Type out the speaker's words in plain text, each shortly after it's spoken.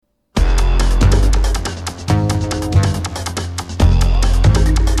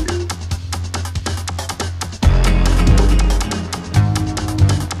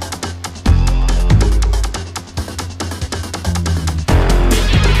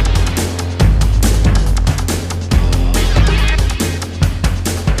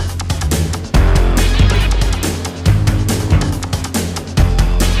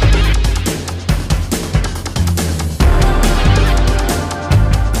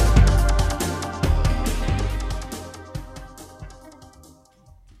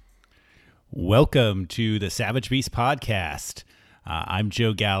Welcome to the Savage Beast Podcast. I'm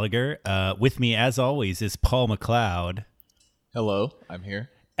Joe Gallagher. With me, as always, is Paul McLeod. Hello, I'm here.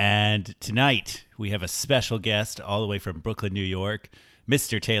 And tonight, we have a special guest all the way from Brooklyn, New York,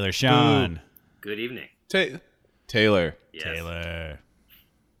 Mr. Taylor Sean. Good evening. Taylor. Yes. Taylor.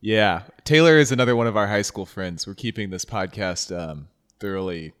 Yeah, Taylor is another one of our high school friends. We're keeping this podcast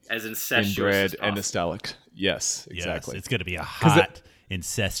thoroughly As incestuous inbred as and possible. nostalgic. Yes, exactly. Yes, it's going to be a hot,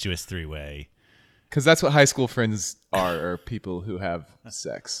 incestuous three-way. Because that's what high school friends are people who have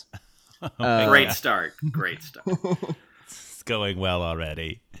sex. Great start. Great start. It's going well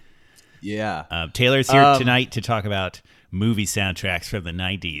already. Yeah. Taylor's here tonight to talk about movie soundtracks from the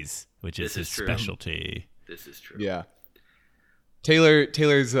 90s, which is This his is true. specialty. This is true. Yeah.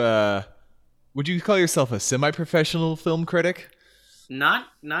 Taylor's would you call yourself a semi-professional film critic? Not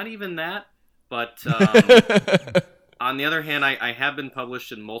even that, but on the other hand, I have been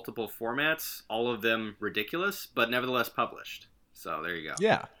published in multiple formats, all of them ridiculous, but nevertheless published. So there you go.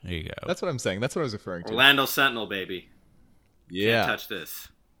 Yeah. There you go. That's what I'm saying. That's what I was referring to. Orlando Sentinel, baby. Yeah. Can't touch this.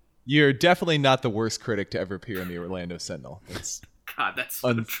 You're definitely not the worst critic to ever appear in the Orlando Sentinel. It's God, that's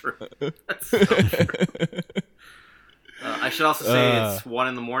so true. That's so true. I should also say it's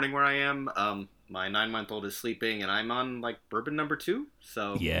 1 a.m. where I am. My 9-month-old is sleeping, and I'm on like bourbon number 2.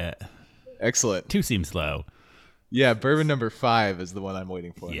 So Yeah. excellent. 2 seems low. Yeah, bourbon number 5 is the one I'm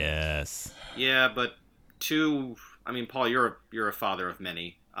waiting for. Yes. yeah, but 2. I mean, Paul, you're a father of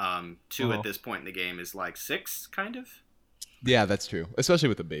many. 2 Oh. at this point in the game is like 6, kind of. Yeah, that's true. Especially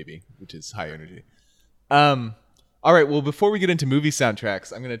with the baby, which is high energy. All right, well, before we get into movie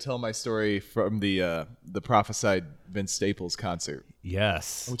soundtracks, I'm going to tell my story from the prophesied Vince Staples concert,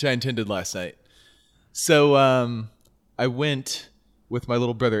 Yes. which I attended last night. So I went with my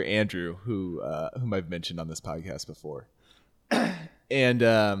little brother Andrew, whom I've mentioned on this podcast before. And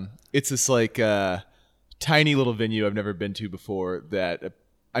it's this like tiny little venue I've never been to before that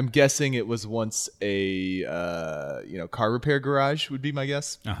I'm guessing it was once a car repair garage would be my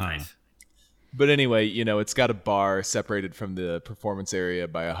guess. Uh-huh. Nice. But anyway, it's got a bar separated from the performance area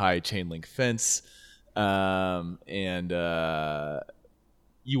by a high chain link fence. And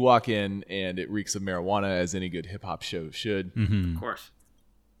you walk in and it reeks of marijuana, as any good hip hop show should. Mm-hmm. Of course.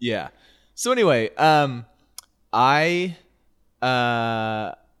 Yeah. So anyway, we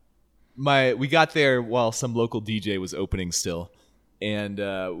got there while some local DJ was opening still, and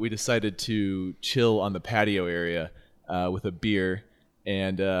we decided to chill on the patio area with a beer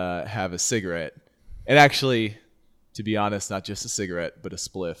and have a cigarette. And actually, to be honest, not just a cigarette, but a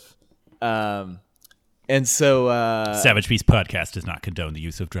spliff. And so Savage Beast Podcast does not condone the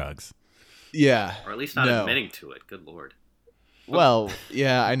use of drugs. yeah, Or at least not no. admitting to it. Good Lord. Well,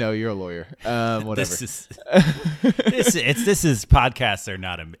 yeah, I know you're a lawyer. Whatever. This is podcasts are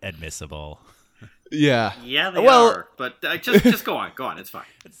not admissible. Yeah. Yeah, they Well- are. But just go on. Go on. It's fine.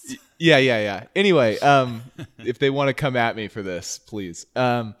 Yeah. Anyway, if they want to come at me for this, please.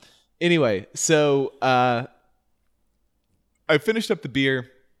 Anyway, so I finished up the beer.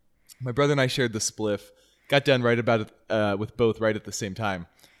 My brother and I shared the spliff. Got done right about with both right at the same time.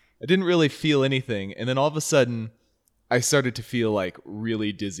 I didn't really feel anything, and then all of a sudden, I started to feel like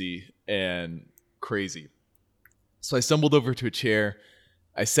really dizzy and crazy. So I stumbled over to a chair.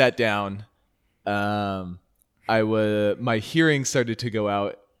 I sat down. My hearing started to go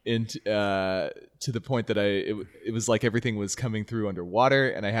out into to the point that it was like everything was coming through underwater,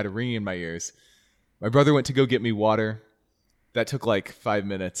 and I had a ringing in my ears. My brother went to go get me water. That took like 5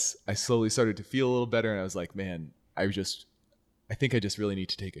 minutes. I slowly started to feel a little better, and I was like, man, I think I just really need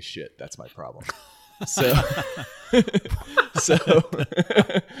to take a shit. That's my problem. So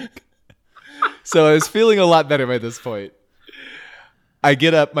so I was feeling a lot better by this point. I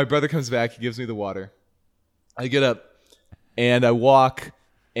get up, my brother comes back, he gives me the water. I get up and I walk,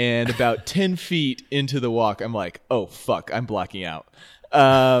 and about 10 feet into the walk, I'm like, oh fuck, I'm blacking out.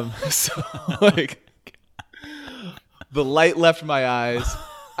 So like the light left my eyes.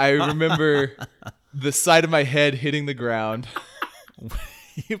 I remember the side of my head hitting the ground.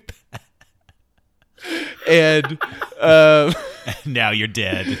 And Now you're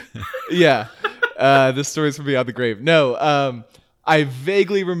dead. yeah, this story's from beyond the grave. No, I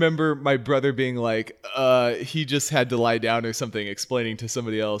vaguely remember my brother being like, he just had to lie down or something, explaining to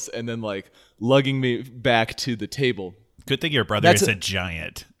somebody else, and then like lugging me back to the table. Good thing your brother is a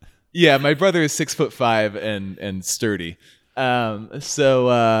giant. Yeah, my brother is 6'5" and sturdy.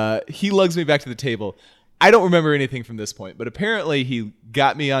 So he lugs me back to the table. I don't remember anything from this point, but apparently he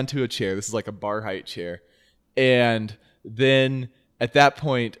got me onto a chair. This is like a bar height chair. And then at that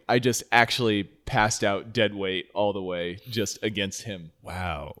point, I just actually passed out dead weight all the way just against him.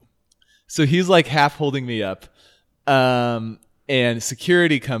 Wow. So he's like half holding me up. And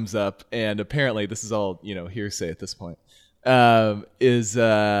security comes up, and apparently this is all, hearsay at this point, is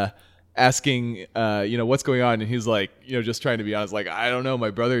asking, what's going on. And he's like, just trying to be honest, like, I don't know.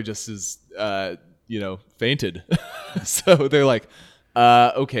 My brother just is, fainted. So they're like,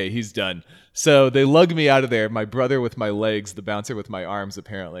 okay, he's done. So they lug me out of there. My brother with my legs, the bouncer with my arms,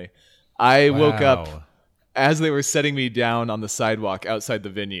 apparently. I woke up as they were setting me down on the sidewalk outside the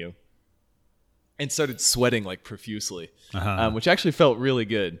venue and started sweating like profusely, which actually felt really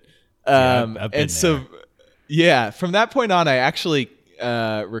good. I've been there. From that point on, I actually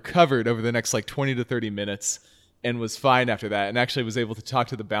recovered over the next like 20 to 30 minutes and was fine after that, and actually was able to talk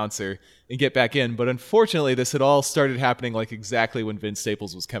to the bouncer and get back in. But unfortunately, this had all started happening like exactly when Vince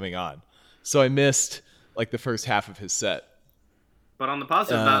Staples was coming on. So I missed like the first half of his set. But on the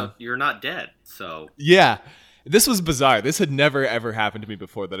positive note, you're not dead, so... Yeah. This was bizarre. This had never, ever happened to me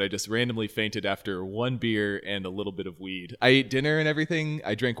before, that I just randomly fainted after one beer and a little bit of weed. I ate dinner and everything.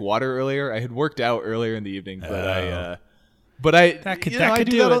 I drank water earlier. I had worked out earlier in the evening, but that could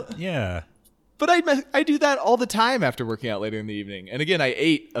do it. Yeah. But I do that all the time after working out later in the evening. And again, I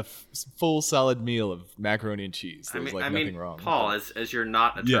ate a full solid meal of macaroni and cheese. There was nothing wrong. Paul, as you're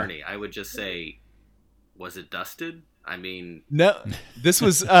not attorney, I would just say, was it dusted? I mean... No, this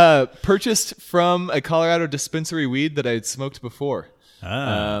was purchased from a Colorado dispensary weed that I had smoked before.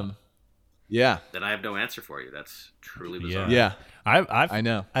 Yeah. Then I have no answer for you. That's truly bizarre. Yeah. I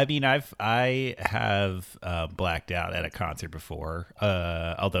know. I mean, I have blacked out at a concert before,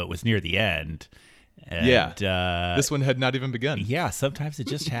 although it was near the end. And, this one had not even begun. Yeah, sometimes it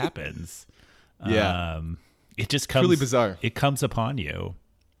just happens. Yeah. It just comes... Truly bizarre. It comes upon you.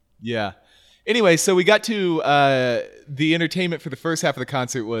 Yeah. Anyway, so we got to the entertainment for the first half of the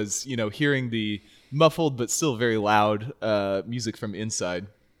concert was, hearing the muffled but still very loud music from inside,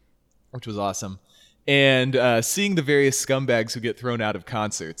 which was awesome. And seeing the various scumbags who get thrown out of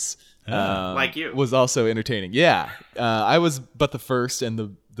concerts like you was also entertaining. Yeah. I was but the first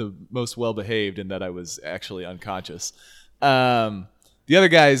and the most well-behaved in that I was actually unconscious. The other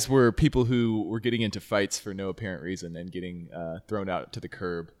guys were people who were getting into fights for no apparent reason and getting thrown out to the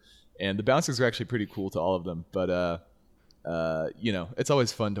curb. And the bouncers were actually pretty cool to all of them. But, it's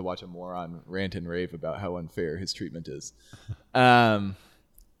always fun to watch a moron rant and rave about how unfair his treatment is. I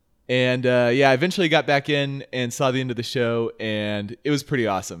eventually got back in and saw the end of the show, and it was pretty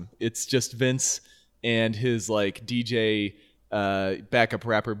awesome. It's just Vince and his, like, DJ backup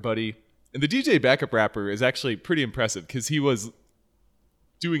rapper buddy. And the DJ backup rapper is actually pretty impressive because he was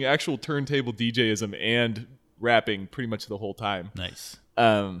doing actual turntable DJism and rapping pretty much the whole time. Nice.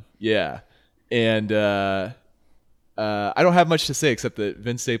 Yeah. And I don't have much to say except that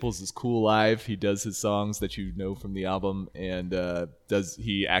Vince Staples is cool live. He does his songs that you know from the album, and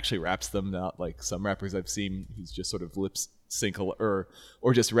he actually raps them, not like some rappers I've seen who's just sort of lip sync or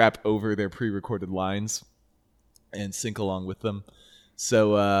just rap over their pre-recorded lines and sync along with them.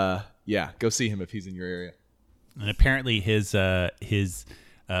 So go see him if he's in your area. And apparently his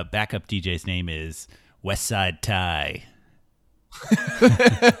backup DJ's name is Westside Ty.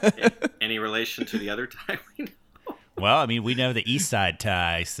 Any relation to the other Ty we know? Well, I mean, we know the East Side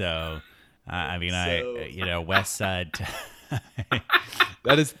Ty, so West Side Ty.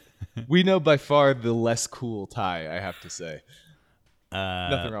 That is, we know by far the less cool Ty, I have to say.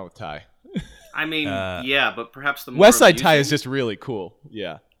 Nothing wrong with Ty. I mean, but perhaps the more West Side Ty is just really cool.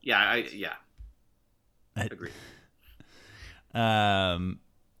 Yeah. Yeah, agreed.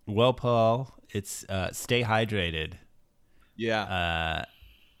 Well, Paul, it's stay hydrated. Yeah.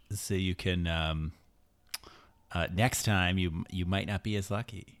 So you can next time you might not be as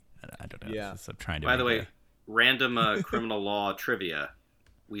lucky. I don't know. Yeah. So I'm trying to. By the way, random criminal law trivia.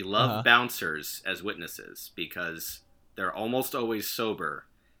 We love bouncers as witnesses because they're almost always sober,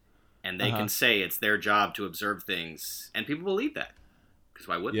 and they can say it's their job to observe things, and people believe that. Because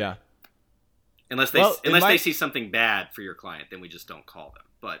why wouldn't they? Unless they see something bad for your client, then we just don't call them.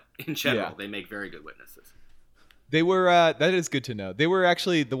 But in general, they make very good witnesses. They were, that is good to know. They were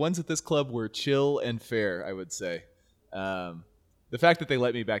actually, the ones at this club were chill and fair, I would say. The fact that they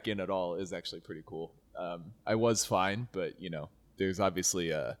let me back in at all is actually pretty cool. I was fine, but, there's obviously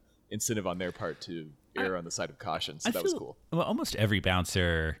a incentive on their part to err on the side of caution, so that was cool. Well, almost every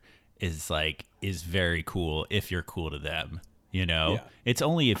bouncer is very cool if you're cool to them, It's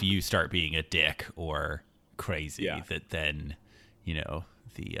only if you start being a dick or crazy that then,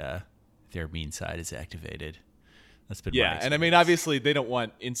 their mean side is activated. That's been and I mean, obviously, they don't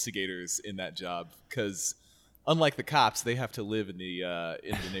want instigators in that job because, unlike the cops, they have to live in the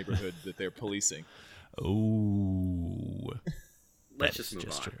neighborhood that they're policing. Oh, let's just move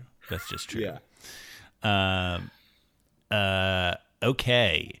on. True. That's just true. Yeah.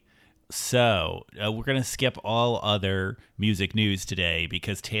 Okay. So we're going to skip all other music news today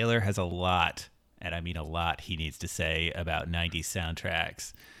because Taylor has a lot, and I mean a lot, he needs to say about 90s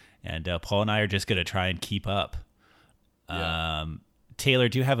soundtracks. And Paul and I are just going to try and keep up. Yeah. Taylor,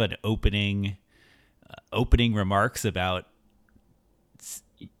 do you have an opening remarks about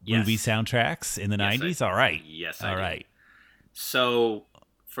movie soundtracks in the 90s? All right. Yes, All right. So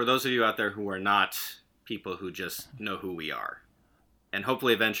for those of you out there who are not people who just know who we are, and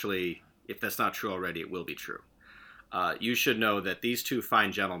hopefully eventually, if that's not true already, it will be true. You should know that these two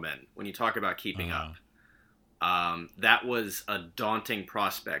fine gentlemen, when you talk about keeping up, that was a daunting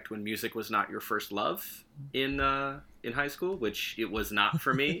prospect when music was not your first love in high school, which it was not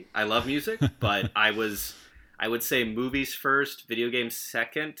for me. I love music, but I would say movies first, video games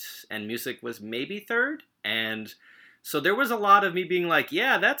second, and music was maybe third. And so there was a lot of me being like,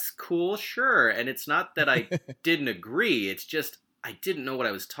 yeah, that's cool, sure. And it's not that I didn't agree. It's just I didn't know what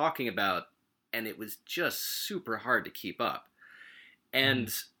I was talking about, and it was just super hard to keep up.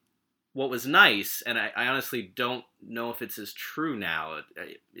 And what was nice, and I honestly don't know if it's as true now.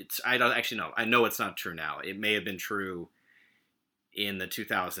 I don't actually know. I know it's not true now. It may have been true in the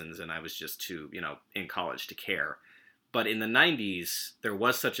 2000s, and I was just too, in college to care. But in the 90s, there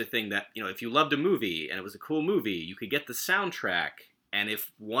was such a thing that, if you loved a movie and it was a cool movie, you could get the soundtrack. And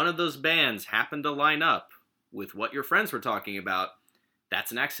if one of those bands happened to line up with what your friends were talking about,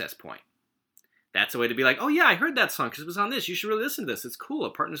 that's an access point. That's a way to be like, oh yeah, I heard that song because it was on this. You should really listen to this. It's cool.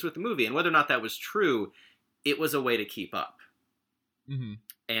 It partners with the movie. And whether or not that was true, it was a way to keep up. Mm-hmm.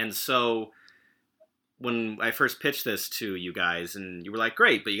 And so when I first pitched this to you guys, and you were like,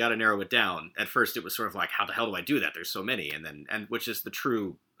 great, but you got to narrow it down. At first, it was sort of like, how the hell do I do that? There's so many. And which is the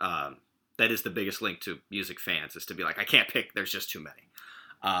true, that is the biggest link to music fans, is to be like, I can't pick. There's just too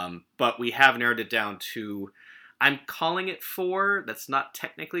many. But we have narrowed it down to, I'm calling it 4. That's not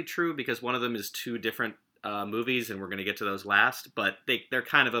technically true because one of them is 2 different movies, and we're going to get to those last. But they're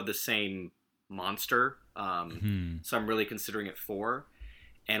kind of the same monster. So I'm really considering it 4.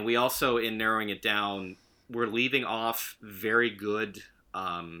 And we also, in narrowing it down, we're leaving off very good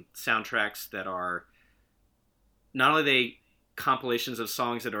soundtracks that are not only they compilations of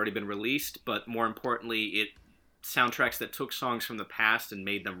songs that had already been released, but more importantly, soundtracks that took songs from the past and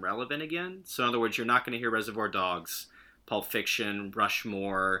made them relevant again. So in other words, you're not going to hear Reservoir Dogs, Pulp Fiction,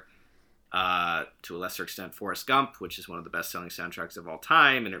 Rushmore, to a lesser extent Forrest Gump, which is one of the best-selling soundtracks of all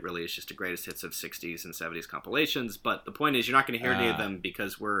time, and it really is just the greatest hits of 60s and 70s compilations. But the point is, you're not going to hear any of them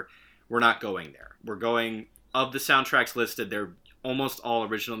because we're not going there. We're going, of the soundtracks listed, they're almost all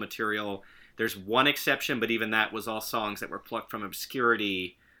original material. There's one exception, but even that was all songs that were plucked from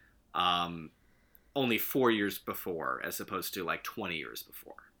obscurity only 4 years before, as opposed to like 20 years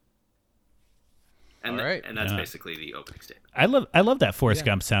before. And, and that's basically the opening statement. I love that Forrest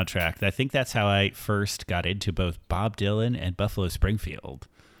Gump soundtrack. I think that's how I first got into both Bob Dylan and Buffalo Springfield.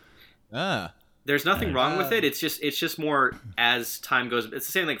 There's nothing wrong with it. It's just more as time goes. It's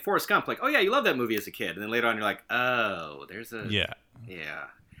the same like Forrest Gump. Like, oh yeah, you love that movie as a kid, and then later on you're like, oh, there's a yeah.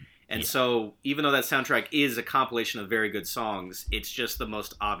 And so even though that soundtrack is a compilation of very good songs, it's just the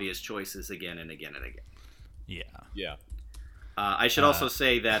most obvious choices again and again and again. Yeah. I should also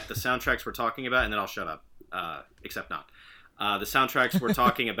say that the soundtracks we're talking about, and then I'll shut up, except not. The soundtracks we're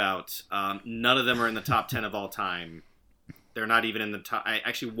talking about, none of them are in the top 10 of all time. They're not even in the top...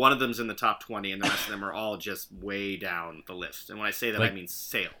 Actually, one of them's in the top 20, and the rest of them are all just way down the list. And when I say that, I mean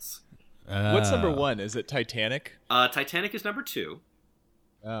sales. What's number 1? Is it Titanic? Titanic is number 2.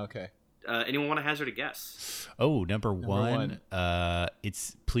 Oh, okay. Anyone want to hazard a guess? Oh, number one.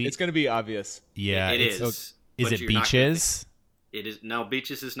 It's going to be obvious. Yeah, it is. Is it Beaches? It is. No,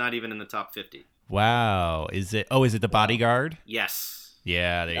 Beaches is not even in the top 50. Wow. Is it? Oh, is it The Bodyguard? Yes.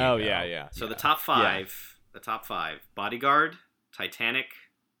 Yeah. There you go. Yeah. So the top 5. The top 5: Bodyguard, Titanic,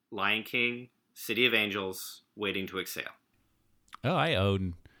 Lion King, City of Angels, Waiting to Exhale. Oh, I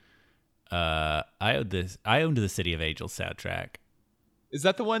owned this. I owned the City of Angels soundtrack. Is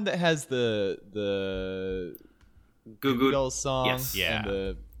that the one that has the Goo Goo Dolls song and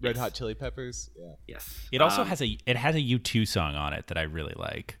the Red Hot Chili Peppers? Yeah. Yes. It also has a U2 song on it that I really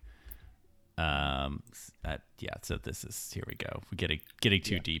like. So this is, here we go. We're getting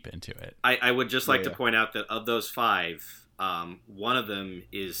too deep into it. I would just like to point out that of those 5, one of them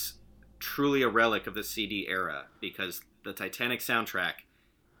is truly a relic of the CD era, because the Titanic soundtrack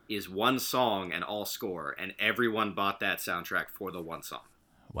is one song and all score, and everyone bought that soundtrack for the one song.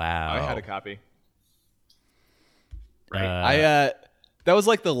 Wow. I had a copy. Right. That was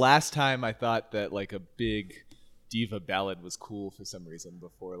like the last time I thought that like a big diva ballad was cool for some reason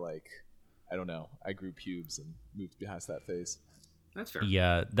before, like, I don't know, I grew pubes and moved past that phase. That's fair.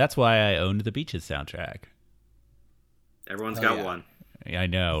 Yeah, that's why I owned the Beaches soundtrack. Everyone's got one. I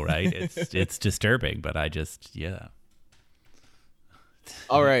know, right? It's disturbing, but I just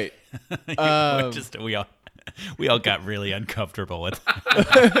All right. We all got really uncomfortable with.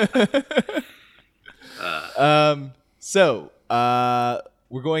 So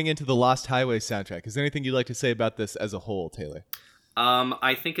we're going into the Lost Highway soundtrack. Is there anything you'd like to say about this as a whole, Taylor?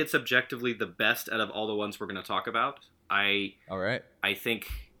 I think it's objectively the best out of all the ones we're going to talk about. All right. I think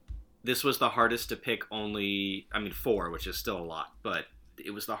this was the hardest to pick. 4, which is still a lot, but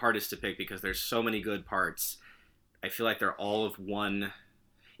it was the hardest to pick because there's so many good parts. I feel like they're all of one.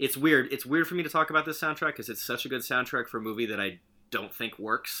 It's weird. It's weird for me to talk about this soundtrack because it's such a good soundtrack for a movie that I don't think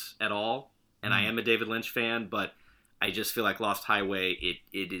works at all. And I am a David Lynch fan, but I just feel like Lost Highway,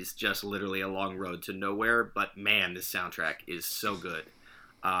 it is just literally a long road to nowhere. But man, this soundtrack is so good.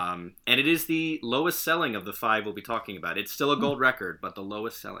 And it is the lowest selling of the 5 we'll be talking about. It's still a gold record, but the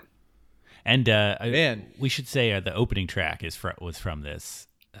lowest selling. And we should say the opening track was from this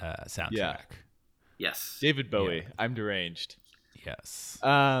soundtrack. Yeah. Yes. David Bowie, I'm Deranged. Yes.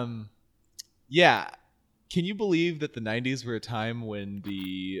 Yeah. Can you believe that the 90s were a time when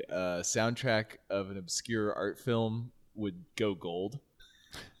the soundtrack of an obscure art film would go gold?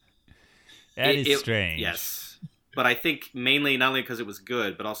 That is strange. Yes. But I think mainly not only because it was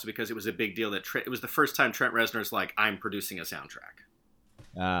good, but also because it was a big deal that it was the first time Trent Reznor's like, I'm producing a soundtrack.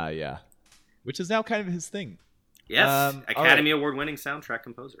 Yeah. Which is now kind of his thing. Yes. Academy Award-winning soundtrack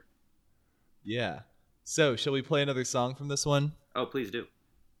composer. Yeah. So, shall we play another song from this one? Oh, please do.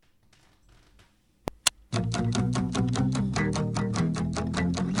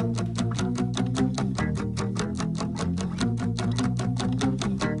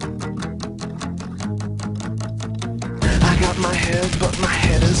 My head, but my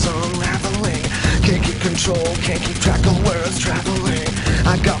head is unraveling. Can't keep control, can't keep track of where it's traveling.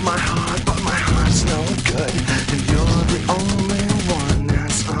 I got my heart, but my heart's no good. And you're the only one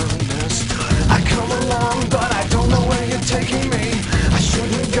that's understood. I come along, but I don't know where you're taking me. I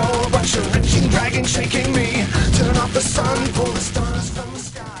shouldn't go, but you're reaching, dragging, shaking me. Turn off the sun, pull the stars from the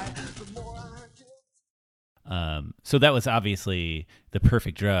sky. The more I get... So that was obviously The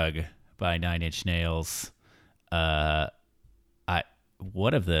Perfect Drug by Nine Inch Nails.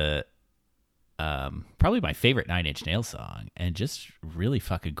 One of the probably my favorite Nine Inch Nails song, and just really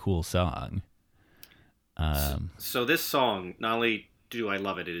fucking cool song. So this song, not only do I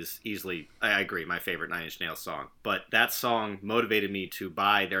love it, it is easily, I agree, my favorite Nine Inch Nails song, but that song motivated me to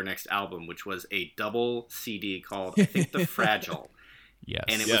buy their next album, which was a double CD called, I think, The Fragile. Yes.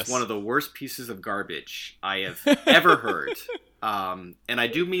 And it was one of the worst pieces of garbage I have ever heard. And I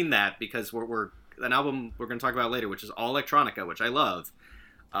do mean that because we're an album we're going to talk about later, which is all electronica, which I love.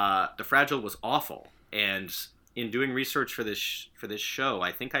 The Fragile was awful, and in doing research for this show,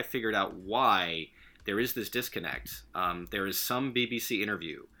 I think I figured out why there is this disconnect. There is some BBC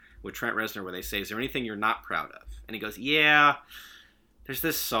interview with Trent Reznor where they say, "Is there anything you're not proud of?" And he goes, "Yeah, there's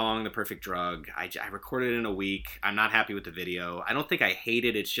this song, The Perfect Drug. I recorded it in a week. I'm not happy with the video. I don't think I hate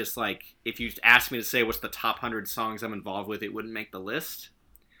it. It's just like if you asked me to say what's the top 100 songs I'm involved with, it wouldn't make the list."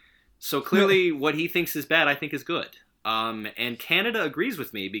 So clearly what he thinks is bad, I think is good. And Canada agrees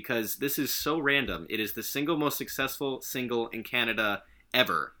with me because this is so random. It is the single most successful single in Canada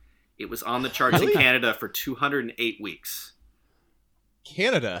ever. It was on the charts in Canada for 208 weeks.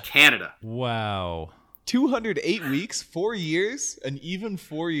 Canada? Wow. 208 weeks? 4 years? An even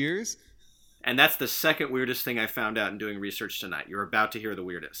 4 years? And that's the second weirdest thing I found out in doing research tonight. You're about to hear the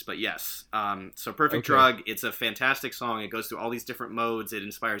weirdest, but yes. So Perfect Drug, it's a fantastic song. It goes through all these different modes. It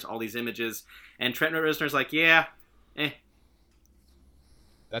inspires all these images. And Trent Reznor's like,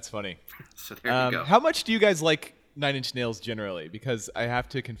 That's funny. So there you go. How much do you guys like Nine Inch Nails generally? Because I have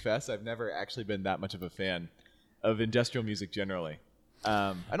to confess, I've never actually been that much of a fan of industrial music generally.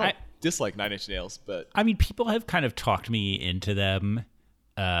 I don't dislike Nine Inch Nails, but... I mean, people have kind of talked me into them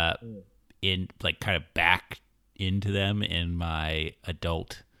in like kind of back into them in my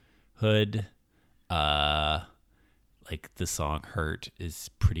adulthood. Like the song "Hurt" is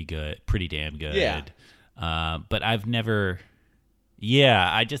pretty damn good. Yeah. But I've never.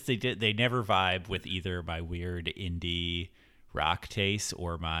 Yeah, they never vibe with either my weird indie rock taste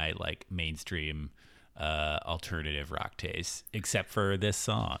or my like mainstream alternative rock taste, except for this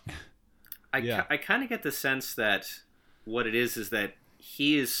song. I kind of get the sense that what it is that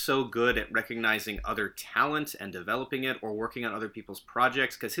he is so good at recognizing other talent and developing it or working on other people's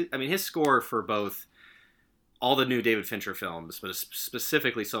projects. Because his score for both all the new David Fincher films, but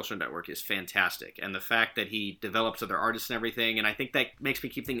specifically Social Network, is fantastic. And the fact that he develops other artists and everything, and I think that makes me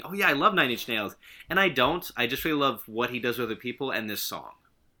keep thinking, oh yeah, I love Nine Inch Nails. And I don't. I just really love what he does with other people and this song.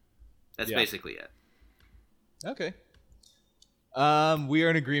 That's basically it. Okay. We are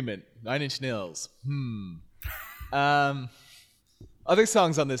in agreement. Nine Inch Nails. Other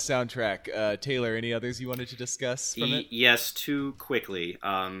songs on this soundtrack. Taylor, any others you wanted to discuss from it? Yes, too quickly.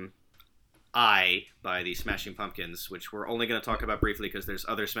 I, by the Smashing Pumpkins, which we're only going to talk about briefly because there's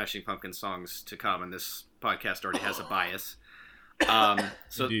other Smashing Pumpkins songs to come, and this podcast already has a bias.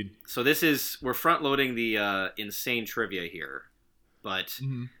 Indeed. So we're front-loading the insane trivia here. But,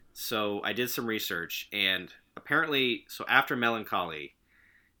 so I did some research, and apparently, so after Melancholy,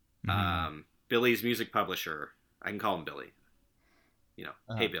 Billy's music publisher, I can call him Billy,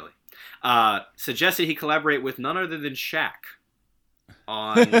 hey Billy, suggested he collaborate with none other than Shaq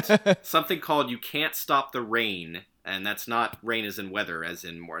on something called You Can't Stop the Rain, and that's not rain as in weather, as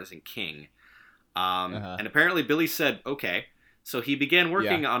in more as in king. And apparently Billy said, okay. So he began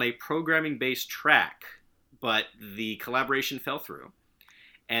working on a programming-based track, but the collaboration fell through.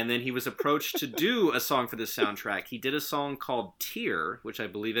 And then he was approached to do a song for this soundtrack. He did a song called Tear, which I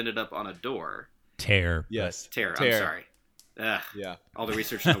believe ended up on a door. Tear. Yes. Tear. I'm sorry. Ugh, yeah. All the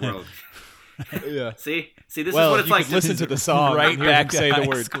research in the world. Yeah. See, this is what it's like. Listen to the song right back. to Say high the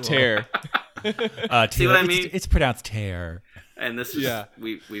word school. tear. See what I mean? It's pronounced tear. And this is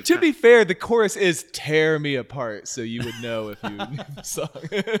we've To be fair, the chorus is "Tear Me Apart," so you would know if you knew the song.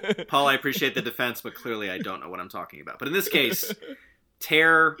 Paul, I appreciate the defense, but clearly I don't know what I'm talking about. But in this case,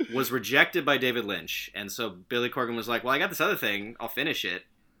 Tear was rejected by David Lynch, and so Billy Corgan was like, "Well, I got this other thing. I'll finish it."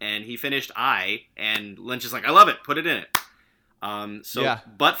 And he finished I, and Lynch is like, "I love it. Put it in it."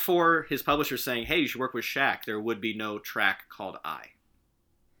 But for his publisher saying, "Hey, you should work with Shaq," there would be no track called I.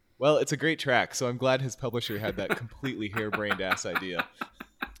 Well, it's a great track, so I'm glad his publisher had that completely harebrained ass idea.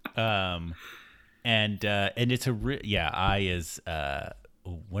 And it's I is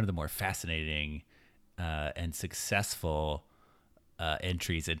one of the more fascinating and successful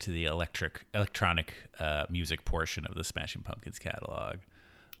entries into the electronic music portion of the Smashing Pumpkins catalog.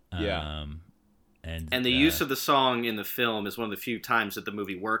 And the use of the song in the film is one of the few times that the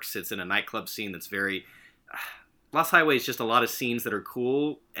movie works. It's in a nightclub scene that's very... Lost Highway is just a lot of scenes that are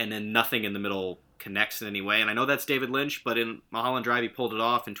cool, and then nothing in the middle connects in any way. And I know that's David Lynch, but in Mulholland Drive he pulled it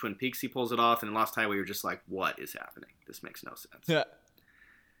off, in Twin Peaks he pulls it off, and in Lost Highway you're just like, what is happening? This makes no sense. Yeah.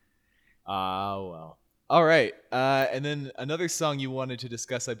 Well. All right. And then another song you wanted to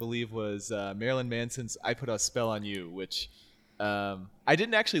discuss, I believe, was Marilyn Manson's I Put a Spell on You, which I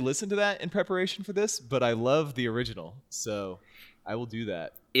didn't actually listen to that in preparation for this, but I love the original, so I will do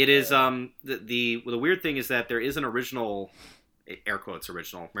that. It is the weird thing is that there is an original, air quotes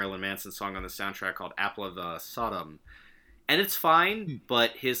original, Marilyn Manson song on the soundtrack called Apple of Sodom. And it's fine,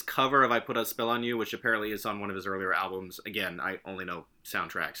 but his cover of I Put a Spell on You, which apparently is on one of his earlier albums, again, I only know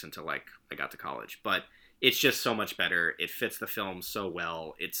soundtracks until I got to college, but it's just so much better. It fits the film so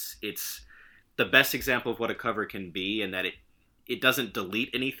well. It's the best example of what a cover can be, in that it doesn't delete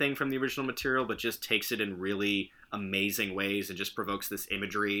anything from the original material, but just takes it in really amazing ways and just provokes this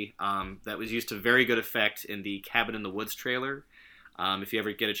imagery that was used to very good effect in the Cabin in the Woods trailer. If you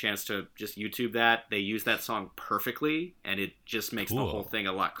ever get a chance to just YouTube that, they use that song perfectly, and it just makes the whole thing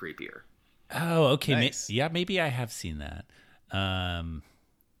a lot creepier. Oh, okay. Nice. Maybe I have seen that. Can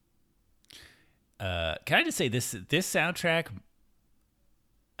I just say this soundtrack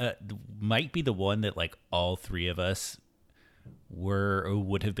might be the one that like all three of us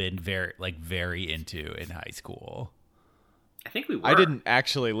would have been very into in high school. I think we were. I didn't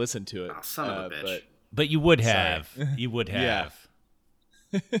actually listen to it. Oh, son of a bitch. But you would have. You would have.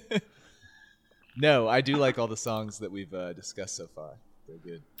 No, I do like all the songs that we've discussed so far. They're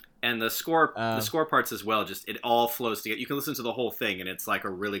good. And the score parts as well, just it all flows together. You can listen to the whole thing, and it's like a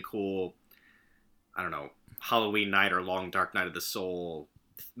really cool, I don't know, Halloween night or Long Dark Night of the Soul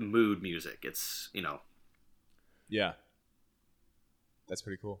mood music. It's, Yeah. That's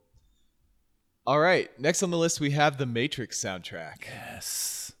pretty cool. All right. Next on the list, we have the Matrix soundtrack.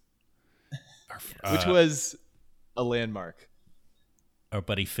 Yes. Which was a landmark. Our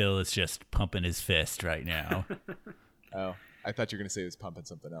buddy Phil is just pumping his fist right now. Oh, I thought you were going to say he was pumping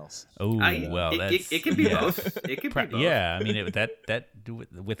something else. Oh, well, it can be both. It can be both. Yeah, I mean, that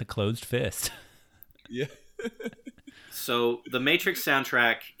with a closed fist. Yeah. So the Matrix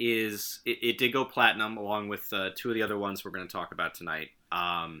soundtrack it did go platinum along with two of the other ones we're going to talk about tonight.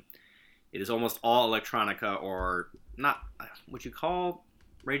 It is almost all electronica, or not. Would you call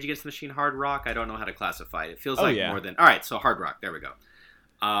Rage Against the Machine hard rock? I don't know how to classify it. It feels more than. All right, so hard rock. There we go.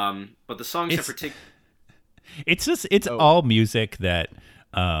 But the songs in particular. It's all music that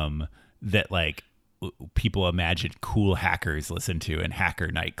that like people imagine cool hackers listen to in hacker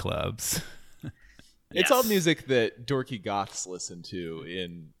nightclubs. It's all music that dorky goths listen to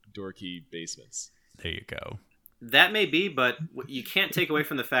in dorky basements. There you go. That may be, but you can't take away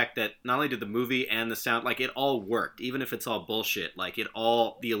from the fact that not only did the movie and the sound, like, it all worked, even if it's all bullshit. Like,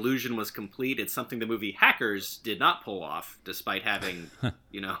 the illusion was complete. It's something the movie Hackers did not pull off, despite having, Well,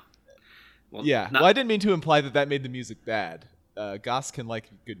 Well, I didn't mean to imply that made the music bad. Goths can like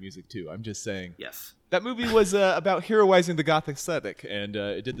good music too. I'm just saying. Yes. That movie was about heroizing the goth aesthetic, and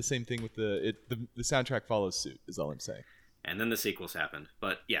it did the same thing with the soundtrack follows suit, is all I'm saying. And then the sequels happened.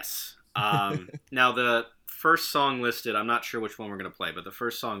 But yes. Now, the first song listed, I'm not sure which one we're going to play, but the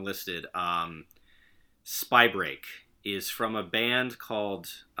first song listed, Spybreak, is from a band called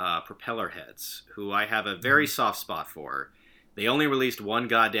Propellerheads, who I have a very soft spot for. They only released one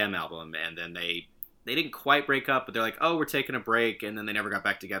goddamn album, and then they didn't quite break up, but they're like, oh, we're taking a break, and then they never got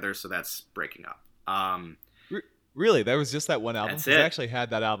back together, so that's breaking up. Really? There was just that one album? That's it. I actually had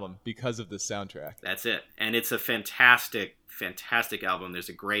that album because of the soundtrack. That's it. And it's a fantastic, fantastic album. There's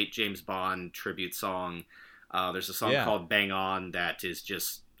a great James Bond tribute song. There's a song called Bang On that is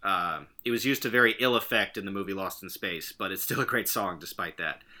just... it was used to very ill effect in the movie Lost in Space, but it's still a great song despite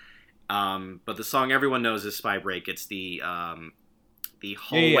that. But the song everyone knows is Spybreak. It's the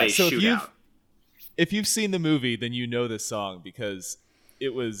hallway So shootout. If you've seen the movie, then you know this song because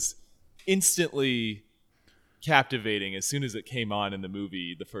it was instantly captivating as soon as it came on in the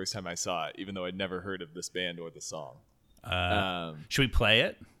movie the first time I saw it, even though I'd never heard of this band or the song. Should we play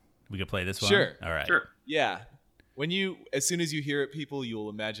it? We could play this one? Sure. All right. Sure. Yeah. As soon as you hear it, people, you'll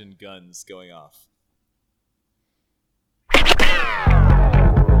imagine guns going off.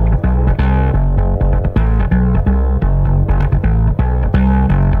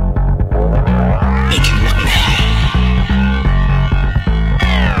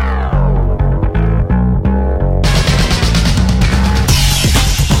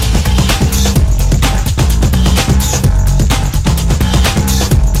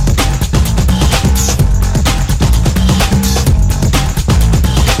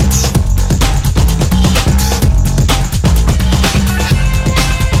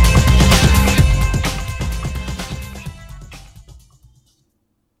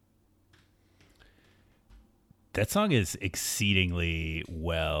 That song is exceedingly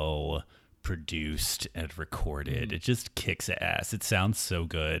well produced and recorded. It just kicks ass. It sounds so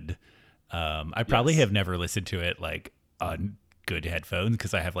good. I probably have never listened to it like on good headphones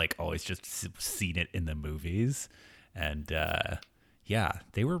because I have like always just seen it in the movies. And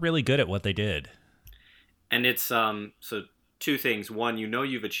they were really good at what they did. And it's so two things. One,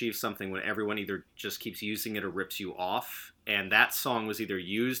 you've achieved something when everyone either just keeps using it or rips you off. And that song was either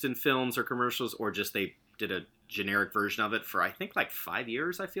used in films or commercials or just they did a generic version of it for I think like 5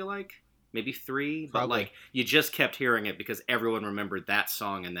 years, I feel like. Maybe 3. But like you just kept hearing it because everyone remembered that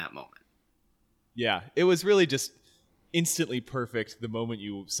song in that moment. Yeah, it was really just instantly perfect the moment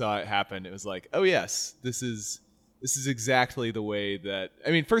you saw it happen. It was like, oh yes, this is exactly the way that...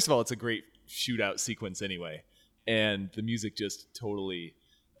 I mean, first of all, it's a great shootout sequence anyway. And the music just totally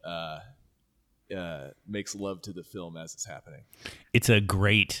makes love to the film as it's happening. It's a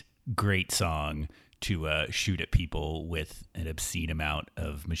great, great song to shoot at people with an obscene amount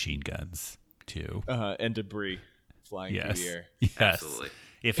of machine guns, too. And debris flying through the air. Yes. Absolutely.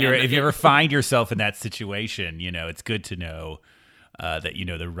 If you ever find yourself in that situation, it's good to know that you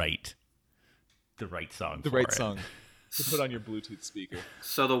know the right song. The right song to put on your Bluetooth speaker.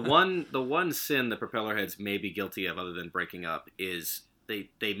 So the one sin the Propellerheads may be guilty of, other than breaking up, is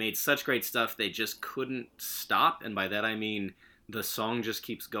they made such great stuff they just couldn't stop, and by that I mean the song just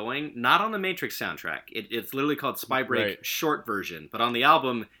keeps going. Not on the Matrix soundtrack. It's literally called Spybreak short version, but on the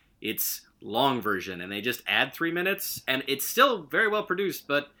album it's long version, and they just add 3 minutes, and it's still very well produced,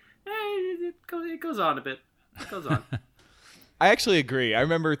 but it goes on a bit. It goes on. I actually agree. I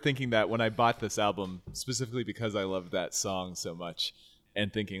remember thinking that when I bought this album, specifically because I loved that song so much,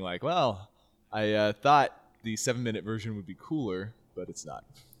 and thinking like, well, I thought the 7-minute version would be cooler, but it's not.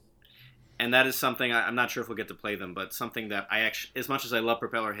 And that is something, I'm not sure if we'll get to play them, but something that I actually, as much as I love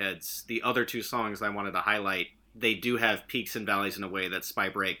Propellerheads, the other 2 songs I wanted to highlight, they do have peaks and valleys in a way that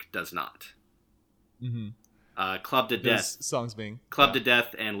Spybreak does not. Mm-hmm. Club to Death. Songs being Club to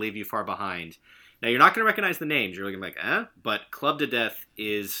Death and Leave You Far Behind. Now, you're not going to recognize the names. You're looking like, But Club to Death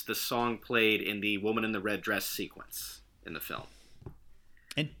is the song played in the Woman in the Red Dress sequence in the film.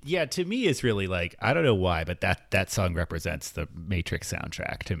 And yeah, to me, it's really like, I don't know why, but that song represents the Matrix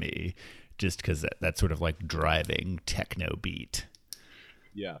soundtrack to me, just because that sort of like driving techno beat.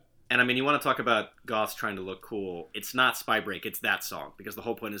 Yeah. And I mean, you want to talk about goths trying to look cool. It's not Spy Break, it's that song. Because the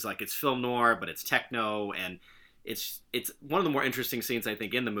whole point is like, it's film noir, but it's techno. And it's one of the more interesting scenes, I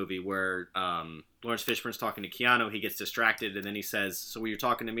think, in the movie where Lawrence Fishburne's talking to Keanu. He gets distracted, and then he says, so were you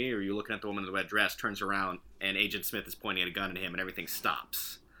talking to me, or are you looking at the woman in the red dress? Turns around, and Agent Smith is pointing at a gun at him, and everything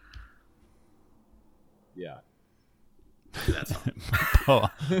stops. Yeah. That's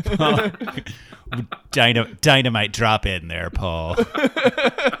Paul. all. Dynamite drop in there, Paul.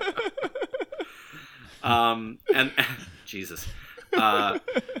 And Jesus.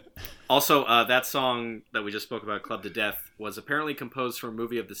 Also, that song that we just spoke about, Club to Death, was apparently composed for a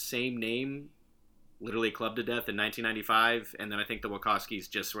movie of the same name, literally Club to Death, in 1995. And then I think the Wachowskis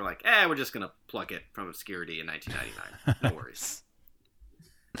just were like, we're just going to pluck it from obscurity in 1999. No worries.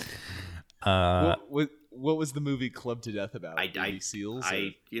 What was the movie Club to Death about? I SEALs?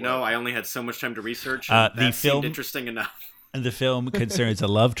 I only had so much time to research. The that film seemed interesting enough. The film concerns a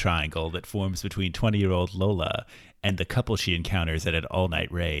love triangle that forms between 20-year-old Lola and the couple she encounters at an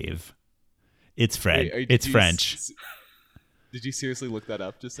all-night rave. It's French. It's French. Did you seriously look that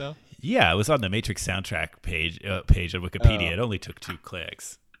up just now? Yeah, it was on the Matrix soundtrack page on Wikipedia. It only took 2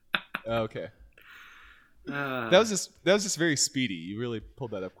 clicks. Okay. That was just very speedy. You really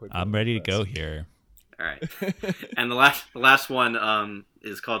pulled that up quickly. I'm ready to go here. All right. And the last one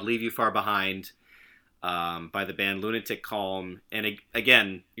is called Leave You Far Behind by the band Lunatic Calm. And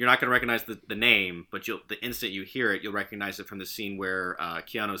again, you're not going to recognize the name, but the instant you hear it, you'll recognize it from the scene where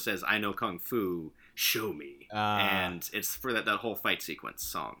Keanu says, I know Kung Fu, show me. And it's for that whole fight sequence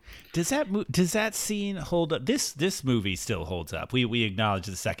song. Does that scene hold up? This movie still holds up. We acknowledge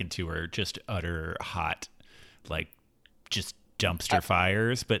the second 2 are just utter hot, like just dumpster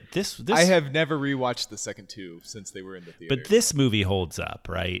fires, but this I have never rewatched the second 2 since they were in the theater. But this movie holds up,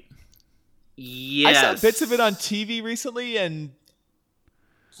 right? Yes. I saw bits of it on TV recently, and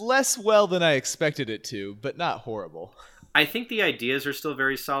less well than I expected it to, but not horrible. I think the ideas are still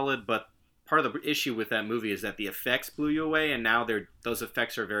very solid, but part of the issue with that movie is that the effects blew you away, and now those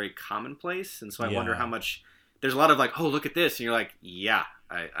effects are very commonplace, and so I wonder how much... There's a lot of like, oh, look at this, and you're like, yeah,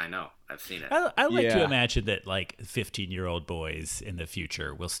 I know. I've seen it. I like to imagine that like 15-year-old boys in the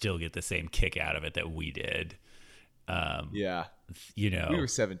future will still get the same kick out of it that we did. Yeah. You know. We were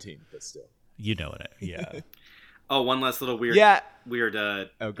 17, but still. You know what Oh, one last little weird go ahead.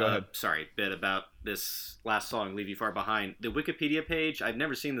 Bit about this last song, Leave You Far Behind. The Wikipedia page, I've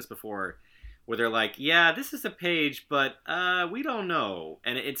never seen this before, where they're like, yeah, this is the page, but we don't know.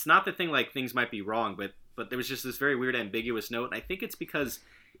 And it's not the thing like things might be wrong, but there was just this very weird ambiguous note. And I think it's because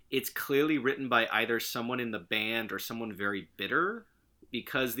it's clearly written by either someone in the band or someone very bitter,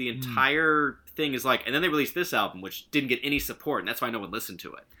 because the entire thing is like, and then they released this album, which didn't get any support, and that's why no one listened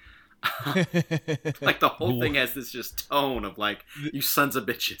to it. Like the whole thing has this just tone of like, you sons of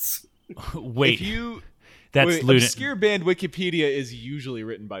bitches. Wait, that's obscure band Wikipedia is usually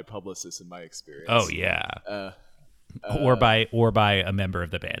written by publicists in my experience. Oh yeah, or by a member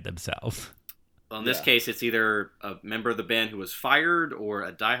of the band themselves. Well, in this case, it's either a member of the band who was fired or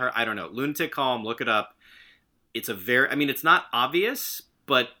a diehard. I don't know. Lunatic Calm, look it up. It's it's not obvious,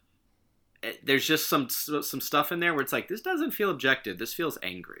 but there's just some stuff in there where it's like, this doesn't feel objective. This feels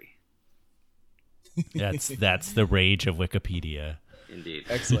angry. That's the rage of Wikipedia. Indeed.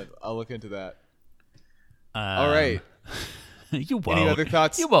 Excellent. I'll look into that. All right. You won't. Any other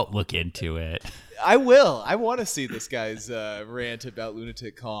thoughts? You won't look into it. I will. I want to see this guy's rant about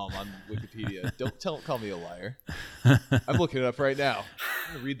Lunatic Calm on Wikipedia. Don't call me a liar. I'm looking it up right now.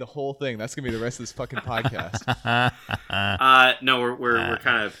 I'm gonna read the whole thing. That's gonna be the rest of this fucking podcast. No, we're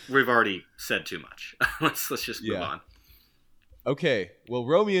kind of, we've already said too much. Let's just move on. Okay, well,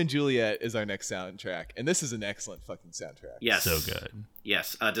 Romeo and Juliet is our next soundtrack, and this is an excellent fucking soundtrack. Yes, so good.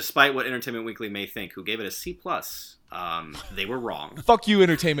 Yes, despite what Entertainment Weekly may think, who gave it a C+, they were wrong. Fuck you,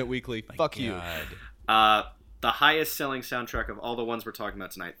 Entertainment Weekly. Fuck you. The highest selling soundtrack of all the ones we're talking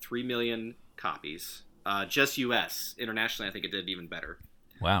about tonight, 3 million copies. Just US. Internationally, I think it did even better.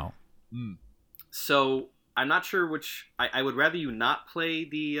 Wow. So I'm not sure which. I would rather you not play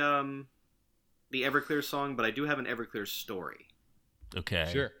the Everclear song, but I do have an Everclear story. Okay.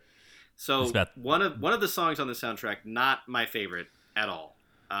 Sure. So one of the songs on the soundtrack, not my favorite at all,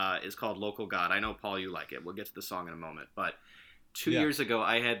 is called Local God. I know, Paul, you like it. We'll get to the song in a moment. But 2 years ago,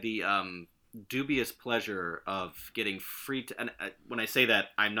 I had the dubious pleasure of getting free... and when I say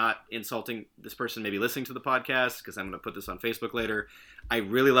that, I'm not insulting this person maybe listening to the podcast, because I'm going to put this on Facebook later. I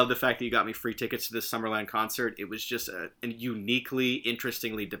really love the fact that you got me free tickets to this Summerland concert. It was just a uniquely,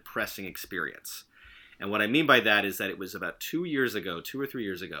 interestingly depressing experience. And what I mean by that is that it was about 2 or 3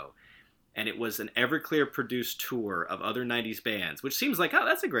 years ago. and it was an Everclear produced tour of other 90s bands, which seems like, oh,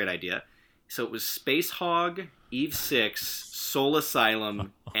 that's a great idea. So it was Space Hog, Eve 6, Soul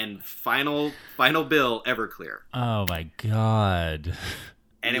Asylum, and Final Bill Everclear. Oh my god.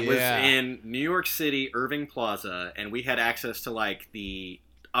 And it was in New York City, Irving Plaza, and we had access to like the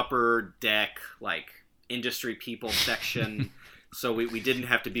upper deck, like industry people section. So we didn't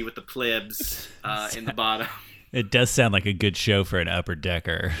have to be with the plebs in the bottom. It does sound like a good show for an upper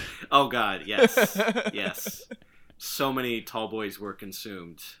decker. Oh God, yes, yes. So many tall boys were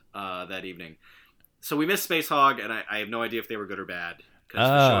consumed that evening. So we missed Space Hog, and I have no idea if they were good or bad.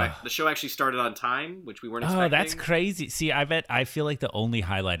 Because the show actually started on time, which we weren't expecting. Oh, that's crazy. See, I feel like the only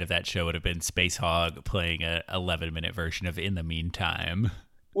highlight of that show would have been Space Hog playing a 11-minute version of In the Meantime.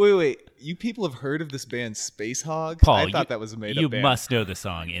 Wait. You people have heard of this band Space Hog? Paul, I thought that was a made-up band. You must know the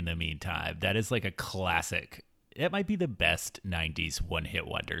song In the Meantime. That is like a classic. It might be the best 90s one-hit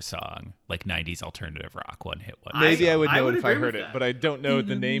wonder song. Like 90s alternative rock one-hit wonder Maybe song. I would know it if I agree heard with it, that. but I don't know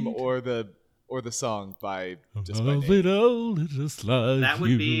the name or the song by just by Love name. it all just like That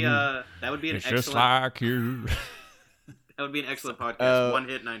would you. be an It's excellent. just like you. That would be an excellent podcast. One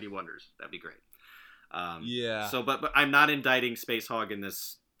hit 90 wonders. That'd be great. Yeah. So, but I'm not indicting Space Hog in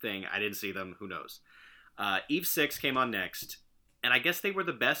this thing. I didn't see them. Who knows? Eve 6 came on next, and I guess they were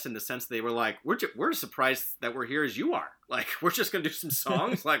the best in the sense they were like, we're surprised that we're here as you are. Like, we're just gonna do some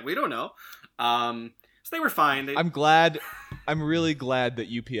songs. Like, we don't know. So they were fine. I'm really glad that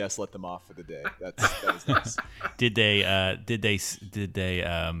UPS let them off for the day. That was nice. Did they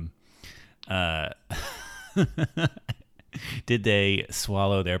did they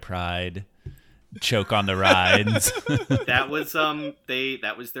swallow their pride, choke on the rides?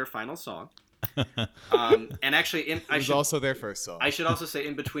 That was their final song. And actually, It was also their first song. I should also say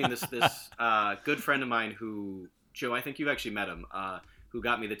in between this good friend of mine who, Joe, I think you've actually met him, who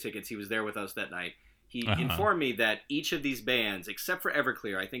got me the tickets. He was there with us that night. He informed me that each of these bands, except for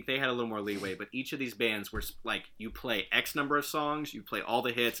Everclear, I think they had a little more leeway, but each of these bands were like, you play X number of songs, you play all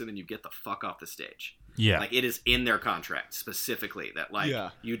the hits, and then you get the fuck off the stage. Yeah. Like, it is in their contract specifically that, like,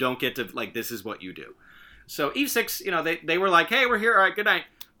 you don't get to, like, this is what you do. So Eve 6, they were like, hey, we're here, all right, good night.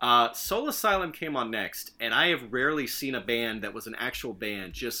 Soul Asylum came on next, and I have rarely seen a band that was an actual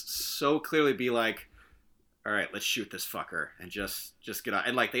band just so clearly be like, all right, let's shoot this fucker and just get out.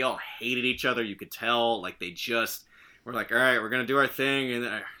 And like, they all hated each other. You could tell, like, they just were like, all right, we're going to do our thing. And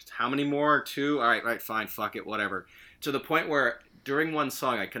then, how many more? 2? All right, fine, fuck it, whatever. To the point where during one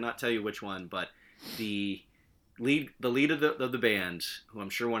song, I cannot tell you which one, but the lead of the band, who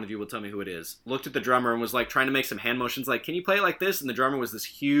I'm sure one of you will tell me who it is, looked at the drummer and was like trying to make some hand motions, like, can you play it like this? And the drummer was this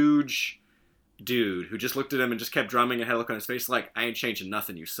huge dude who just looked at him and just kept drumming and had a look on his face like, I ain't changing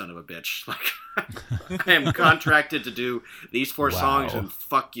nothing, you son of a bitch. Like, I am contracted to do these 4 songs and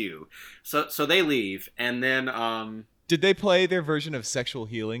fuck you. So they leave, and then Did they play their version of Sexual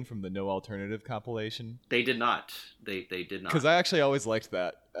Healing from the No Alternative compilation? they did not. They did not. Because I actually always liked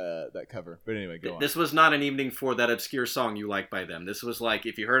that cover. But anyway, go on. This was not an evening for that obscure song you like by them. This was like,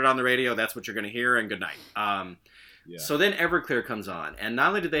 if you heard it on the radio, that's what you're going to hear, and good night. So then Everclear comes on, and not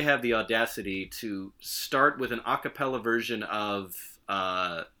only did they have the audacity to start with an a cappella version of,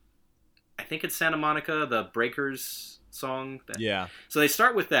 I think it's Santa Monica, the Breakers song. So they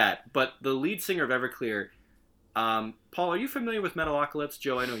start with that, but the lead singer of Everclear, Paul, are you familiar with Metalocalypse?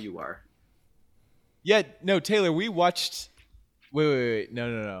 Joe, I know you are. Yeah, no, Taylor, we watched... Wait,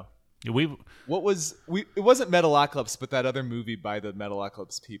 no. It wasn't Metalocalypse, but that other movie by the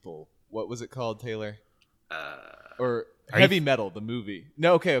Metalocalypse people. What was it called, Taylor? Or Heavy Metal, the movie.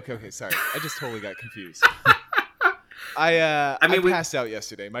 No, okay, sorry. I just totally got confused. I passed out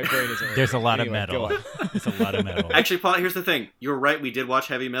yesterday. My brain isn't... There's a lot of Anyway, metal. go on. There's a lot of metal. Actually, Paul, here's the thing. You're right, we did watch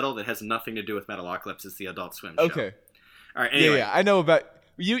Heavy Metal. That has nothing to do with Metalocalypse. It's the Adult Swim show. Okay. All right, anyway. Yeah, I know about...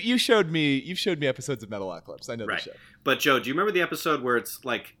 You've showed me episodes of Metalocalypse. I know the show. But Joe, do you remember the episode where it's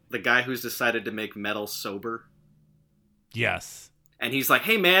like the guy who's decided to make metal sober? Yes. And he's like,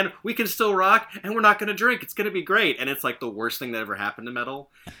 hey man, we can still rock and we're not going to drink. It's going to be great. And it's like the worst thing that ever happened to metal.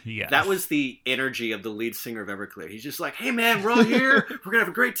 Yes. That was the energy of the lead singer of Everclear. He's just like, hey man, we're all here. We're going to have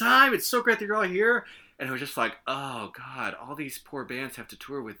a great time. It's so great that you're all here. And it was just like, oh God, all these poor bands have to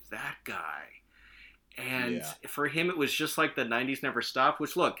tour with that guy. And for him, it was just like the 90s never stopped,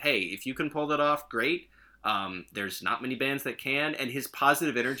 which look, hey, if you can pull that off, great. There's not many bands that can. And his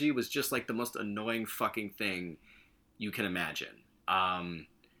positive energy was just like the most annoying fucking thing you can imagine. And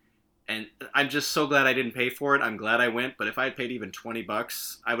I'm just so glad I didn't pay for it. I'm glad I went, but if I had paid even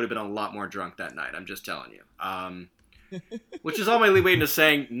 $20, I would have been a lot more drunk that night. I'm just telling you. Which is all my leeway into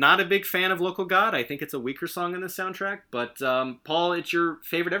saying, not a big fan of Local God. I think it's a weaker song in the soundtrack. But, Paul, it's your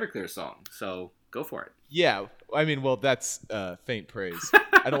favorite Everclear song, so go for it. Yeah, I mean, well, that's faint praise.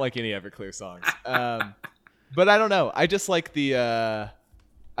 I don't like any Everclear songs. But I don't know. I just like the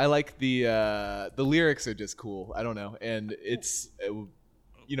lyrics are just cool. I don't know. And it's,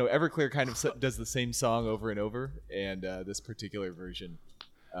 Everclear kind of does the same song over and over. And this particular version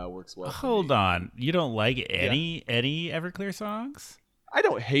works well. Hold on. You don't like any Everclear songs? I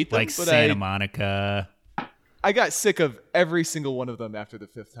don't hate them. Like but Santa Monica. I got sick of every single one of them after the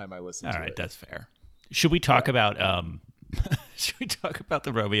 5th time I listened to it. All right, that's fair. Should we talk about the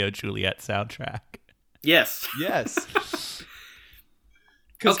Romeo and Juliet soundtrack? Yes. Yes.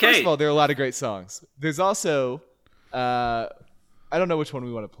 Because first of all, there are a lot of great songs. There's also, I don't know which one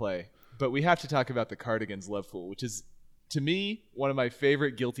we want to play, but we have to talk about the Cardigans' Love Fool, which is, to me, one of my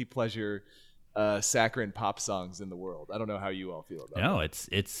favorite guilty pleasure saccharine pop songs in the world. I don't know how you all feel about it. No, it's.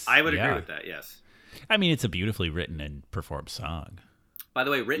 I would agree with that. Yes. I mean, it's a beautifully written and performed song. By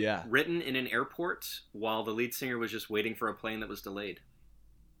the way, written in an airport while the lead singer was just waiting for a plane that was delayed.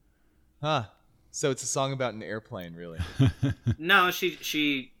 Huh. So it's a song about an airplane, really? No,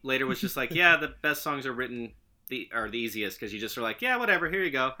 she later was just like, yeah, the best songs are written the easiest because you just are like, yeah, whatever, here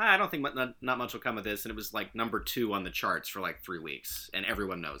you go. I don't think not much will come of this. And it was like number 2 on the charts for like 3 weeks, and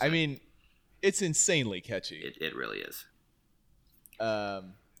everyone knows it. I mean, it's insanely catchy. It really is.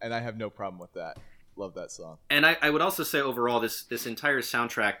 And I have no problem with that. Love that song. And I would also say overall, this entire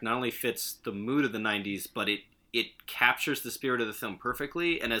soundtrack not only fits the mood of the 90s, but it captures the spirit of the film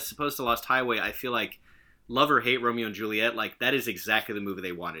perfectly. And as opposed to Lost Highway, I feel like love or hate Romeo and Juliet, like that is exactly the movie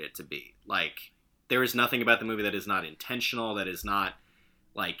they wanted it to be. Like there is nothing about the movie that is not intentional, that is not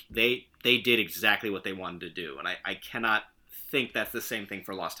like they did exactly what they wanted to do. And I cannot think that's the same thing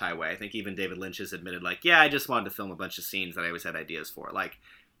for Lost Highway. I think even David Lynch has admitted like, yeah, I just wanted to film a bunch of scenes that I always had ideas for. Like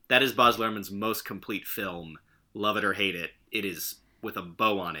that is Baz Luhrmann's most complete film. Love it or hate it. It is with a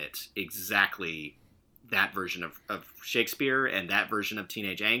bow on it. Exactly that version of Shakespeare and that version of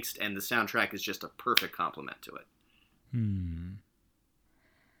Teenage Angst, and the soundtrack is just a perfect complement to it.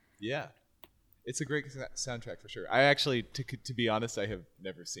 Yeah. It's a great soundtrack for sure. I actually, to be honest, I have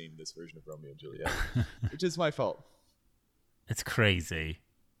never seen this version of Romeo and Juliet, which is my fault. It's crazy.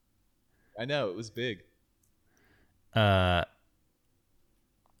 I know, it was big. I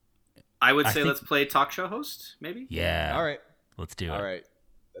would say let's play Talk Show Host, maybe? Yeah. All right. Let's do it. All right.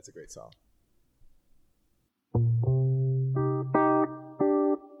 That's a great song.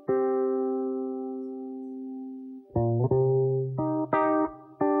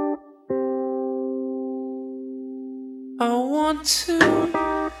 I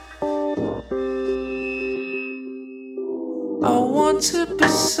want to be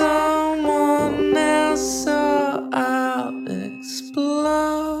someone else, so I'll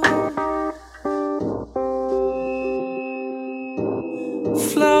explode.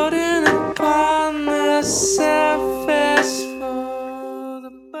 Floating upon the surface for the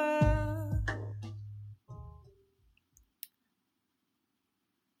bird.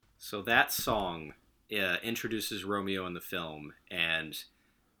 So that song introduces Romeo in the film, and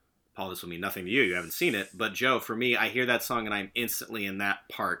Paul, this will mean nothing to you. You haven't seen it, but Joe, for me, I hear that song and I'm instantly in that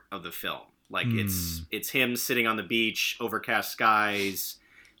part of the film. Like it's him sitting on the beach, overcast skies.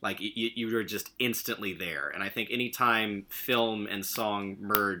 Like you are just instantly there. And I think anytime film and song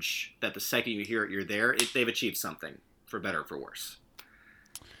merge, that the second you hear it, you're there. They've achieved something, for better or for worse.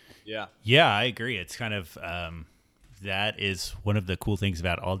 Yeah. Yeah, I agree. It's kind of that is one of the cool things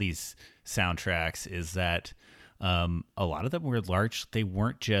about all these soundtracks is that a lot of them were large. They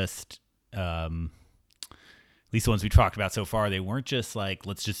weren't just, at least the ones we talked about so far, they weren't just like,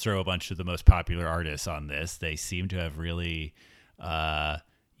 let's just throw a bunch of the most popular artists on this. They seem to have really,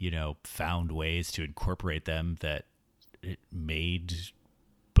 found ways to incorporate them that it made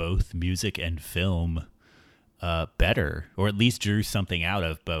both music and film better, or at least drew something out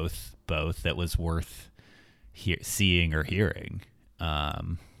of both that was worth seeing or hearing.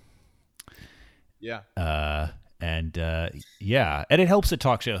 And it helps that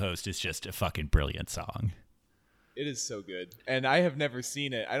Talk Show Host is just a fucking brilliant song. It is so good. And I have never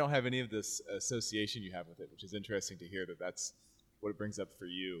seen it. I don't have any of this association you have with it, which is interesting to hear that that's what it brings up for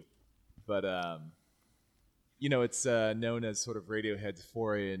you. But, it's known as sort of Radiohead's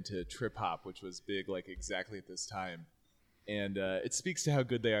foray into trip hop, which was big like exactly at this time. And it speaks to how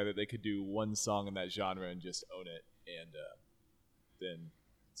good they are that they could do one song in that genre and just own it and then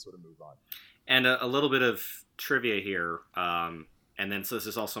sort of move on. And a little bit of trivia here, and then so this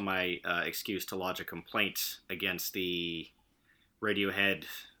is also my excuse to lodge a complaint against the Radiohead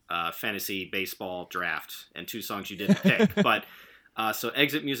fantasy baseball draft and 2 songs you didn't pick. But so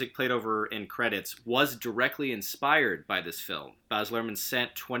exit music played over in credits was directly inspired by this film. Baz Luhrmann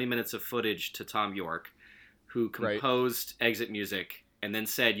sent 20 minutes of footage to Tom York, who composed exit music, and then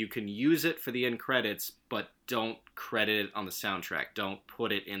said you can use it for the end credits, but don't credit it on the soundtrack. Don't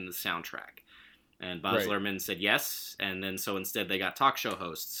put it in the soundtrack. And Baz Luhrmann said yes, and then so instead they got talk show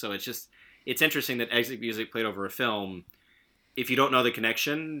hosts. So it's interesting that exit music played over a film. If you don't know the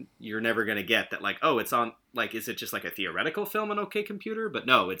connection, you're never going to get that, like, oh, it's on, like, is it just like a theoretical film on OK Computer? But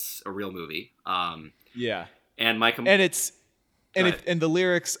no, it's a real movie. Yeah. And and the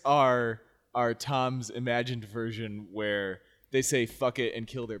lyrics are Tom's imagined version where they say fuck it and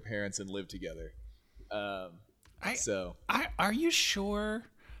kill their parents and live together. Are you sure?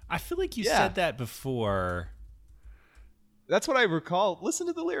 I feel like you said that before. That's what I recall. Listen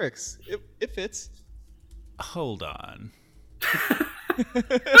to the lyrics. It fits. Hold on.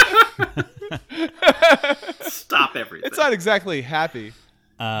 Stop everything. It's not exactly happy,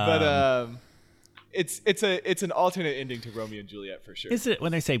 but it's an alternate ending to Romeo and Juliet for sure. Is it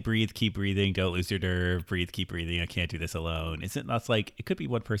when they say breathe, keep breathing, don't lose your nerve, breathe, keep breathing, I can't do this alone? Is it not like it could be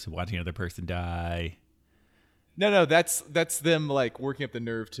one person watching another person die? No, that's them like working up the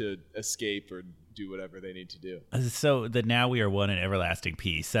nerve to escape or do whatever they need to do. So the now we are one in everlasting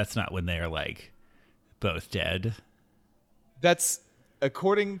peace. That's not when they are like both dead. That's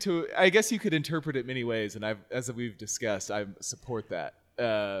according to, I guess you could interpret it many ways, and as we've discussed, I support that.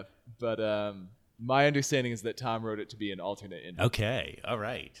 But my understanding is that Tom wrote it to be an alternate ending. Okay, all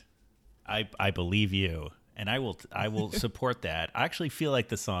right. I believe you, and I will support that. I actually feel like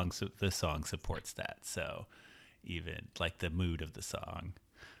the song supports that. So even like the mood of the song.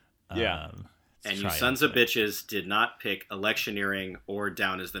 Yeah. And you sons of bitches did not pick Electioneering or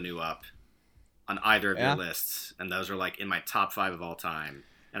Down is the New Up on either of your lists, and those are like in my top 5 of all time.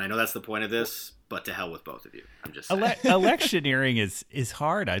 And I know that's the point of this, but to hell with both of you. I'm just saying. Electioneering is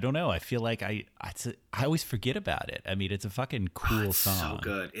hard. I don't know. I feel like I always forget about it. I mean, it's a fucking cool song. So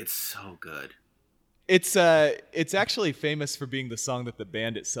good. It's so good. It's actually famous for being the song that the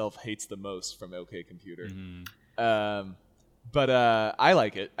band itself hates the most from OK Computer. Mm-hmm. But I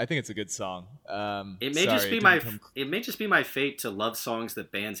like it. I think it's a good song. It may just be my fate to love songs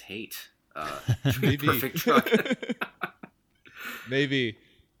that bands hate. Maybe. Perfect Truck. Maybe.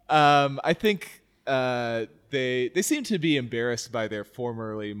 I think they seem to be embarrassed by their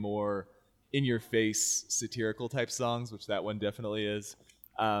formerly more in-your-face satirical type songs, which that one definitely is.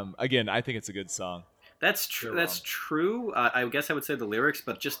 Again, I think it's a good song. That's true. That's true. I guess I would say the lyrics,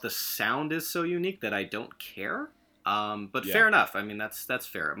 but just the sound is so unique that I don't care. But fair enough. I mean, that's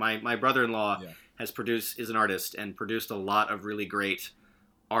fair. My brother-in-law is an artist and produced a lot of really great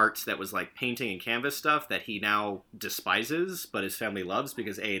art that was like painting and canvas stuff that he now despises, but his family loves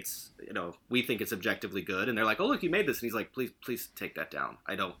because it's, we think it's objectively good, and they're like, oh look, you made this, and he's like, please take that down.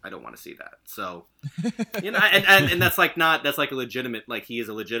 I don't want to see that. So, and that's like a legitimate, like, he is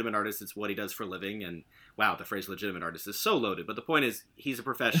a legitimate artist. It's what he does for a living, and wow, the phrase legitimate artist is so loaded. But the point is, he's a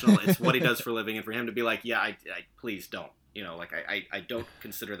professional. It's what he does for a living, and for him to be like, I please don't, I don't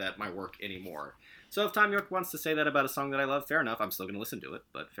consider that my work anymore. So if Tom York wants to say that about a song that I love, fair enough. I'm still going to listen to it,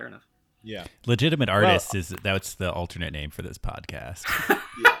 but fair enough. Yeah. Legitimate artist that's the alternate name for this podcast.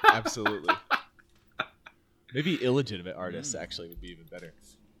 Yeah, absolutely. Maybe illegitimate artists actually would be even better.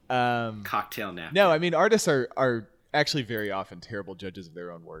 Cocktail napkin. No, I mean, artists are actually very often terrible judges of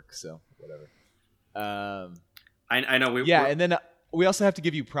their own work, so whatever. I know. And then we also have to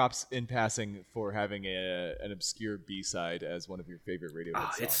give you props in passing for having an obscure B-side as one of your favorite Radiohead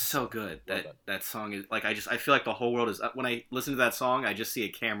songs. It's so good. That song is like, I feel like the whole world is, when I listen to that song, I just see a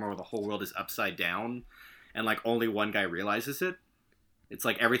camera where the whole world is upside down and like only one guy realizes it. It's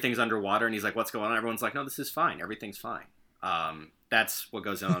like everything's underwater and he's like, what's going on? Everyone's like, no, this is fine. Everything's fine. That's what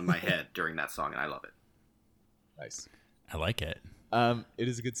goes on in my head during that song, and I love it. Nice. I like it. It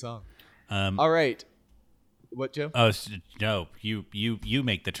is a good song. All right. What, Joe? Oh no, you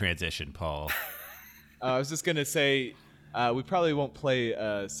make the transition, Paul. I was just gonna say, we probably won't play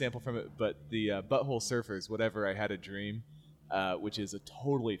a sample from it, but the Butthole Surfers, "Whatever I Had a Dream," which is a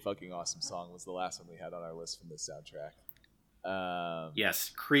totally fucking awesome song, was the last one we had on our list from this soundtrack. Yes,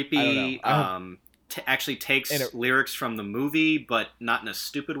 creepy. Actually takes lyrics from the movie, but not in a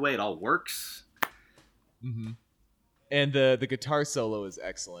stupid way. It all works. Mm-hmm. And the guitar solo is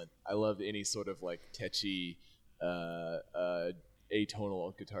excellent. I love any sort of like tetchy, atonal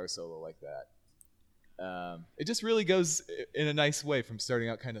guitar solo like that. It just really goes in a nice way from starting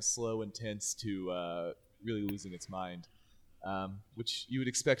out kind of slow and tense to really losing its mind, which you would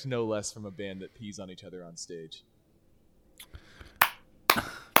expect no less from a band that pees on each other on stage.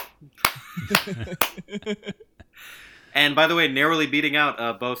 And by the way, narrowly beating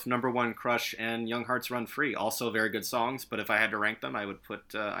out both Number One Crush and Young Hearts Run Free. Also very good songs, but if I had to rank them, I would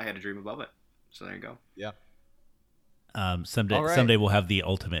put I Had a Dream above it. So there you go. Yeah. Someday, All right. someday we'll have the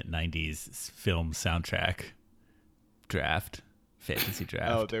ultimate '90s film soundtrack fantasy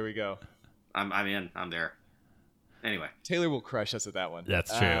draft. Oh, there we go. I'm in. I'm there. Anyway. Taylor will crush us at that one.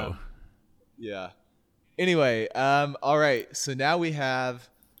 That's true. Yeah. Anyway, all right. So now we have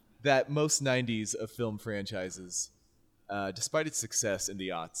that most 90s of film franchises, despite its success in the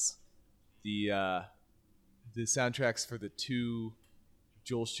aughts, the soundtracks for the 2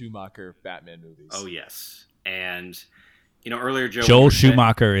 Joel Schumacher Batman movies. Oh yes. And earlier Joe Joel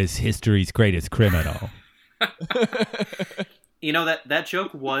Schumacher is history's greatest criminal. that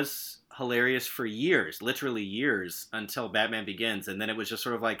joke was hilarious for years, literally years, until Batman Begins, and then it was just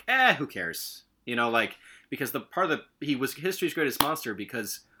sort of like, who cares? Because the part of he was history's greatest monster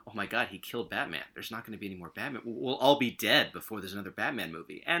because, oh my God, he killed Batman. There's not going to be any more Batman. We'll all be dead before there's another Batman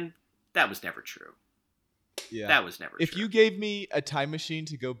movie, and that was never true. Yeah. That was never true. If you gave me a time machine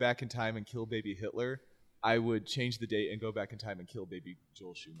to go back in time and kill baby Hitler, I would change the date and go back in time and kill baby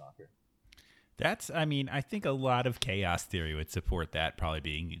Joel Schumacher. I think a lot of chaos theory would support that probably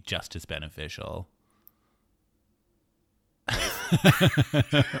being just as beneficial.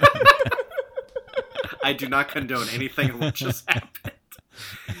 I do not condone anything of what just happened.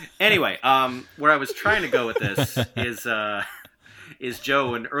 Anyway, where I was trying to go with this is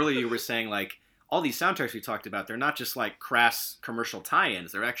Joe, and earlier you were saying, like, all these soundtracks we talked about, they're not just like crass commercial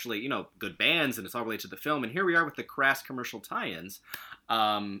tie-ins. They're actually, good bands, and it's all related to the film. And here we are with the crass commercial tie-ins,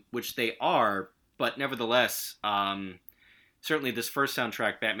 which they are, but nevertheless, certainly this first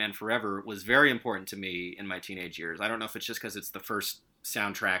soundtrack, Batman Forever, was very important to me in my teenage years. I don't know if it's just because it's the first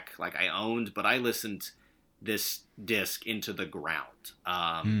soundtrack like I owned, but I listened this disc into the ground.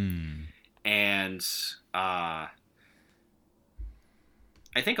 And I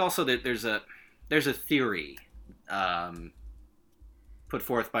think also that there's a theory put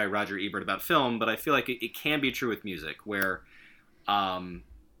forth by Roger Ebert about film, but I feel like it can be true with music, where when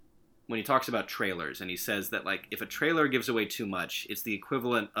he talks about trailers, and he says that, like, if a trailer gives away too much, it's the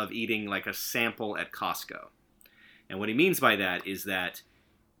equivalent of eating like a sample at Costco. And what he means by that is that,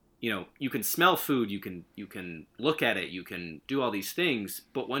 you can smell food, you can look at it, you can do all these things,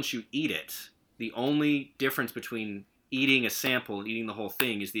 but once you eat it, the only difference between eating a sample and eating the whole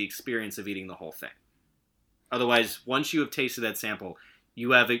thing is the experience of eating the whole thing. Otherwise, once you have tasted that sample,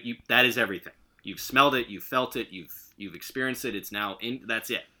 that is everything. You've smelled it, you've felt it, you've experienced it. It's now in. That's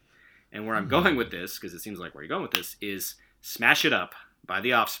it. And where I'm going with this, because it seems like where you're going with this, is "Smash It Up" by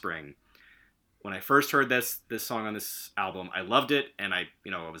The Offspring. When I first heard this song on this album, I loved it, and I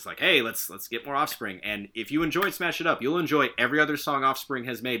was like, hey, let's get more Offspring. And if you enjoyed "Smash It Up," you'll enjoy every other song Offspring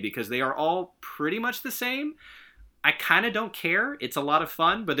has made, because they are all pretty much the same. I kind of don't care. It's a lot of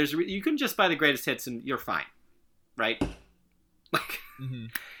fun, but you can just buy the greatest hits and you're fine, right? Like,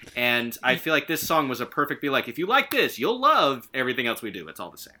 and I feel like this song was a perfect if you like this, you'll love everything else we do. It's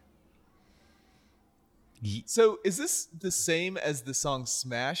all the same. So is this the same as the song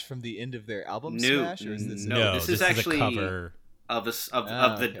 "Smash" from the end of their album Smash, or is this no? This is actually a cover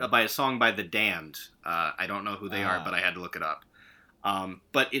by a song by The Damned. I don't know who they are, but I had to look it up.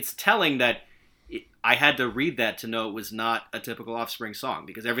 But it's telling that I had to read that to know it was not a typical Offspring song,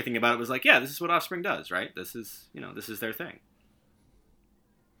 because everything about it was like, yeah, this is what Offspring does, right? This is their thing.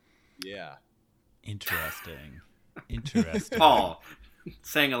 Yeah. Interesting. Paul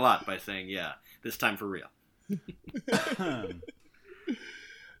saying a lot by saying, yeah, this time for real.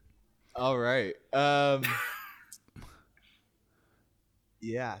 All right.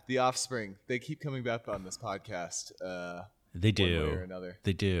 Yeah, The Offspring. They keep coming back on this podcast. They do. One way or another.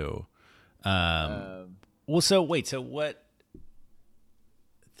 They do. Well, so wait. So what?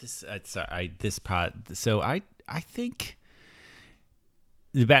 I think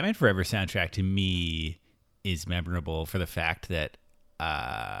the Batman Forever soundtrack to me is memorable for the fact that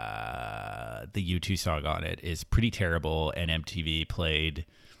the U2 song on it is pretty terrible, and MTV played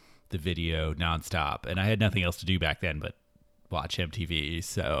the video nonstop, and I had nothing else to do back then but watch MTV.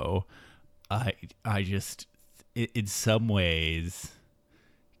 So I just in some ways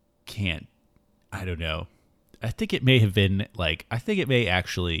can't. I don't know. I think it may have been I think it may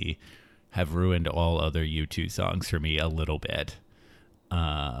actually have ruined all other U2 songs for me a little bit.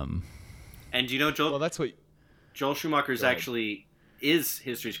 And Joel? Well, that's what Joel Schumacher's actually is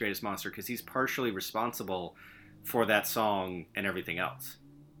history's greatest monster, because he's partially responsible for that song and everything else.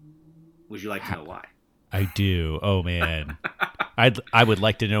 Would you like to know why? I do. Oh man, I would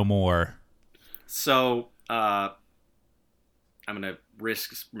like to know more. So, I'm gonna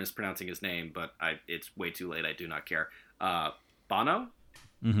risk mispronouncing his name, but it's way too late. I do not care. Bono.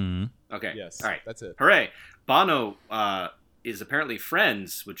 Mm-hmm. Okay. Yes. All right. That's it. Hooray! Bono is apparently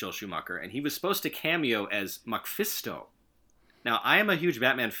friends with Joel Schumacher, and he was supposed to cameo as Mephisto. Now, I am a huge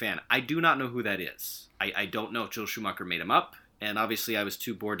Batman fan. I do not know who that is. I don't know if Joel Schumacher made him up, and obviously I was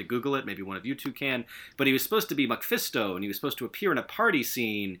too bored to Google it. Maybe one of you two can. But he was supposed to be Mephisto, and he was supposed to appear in a party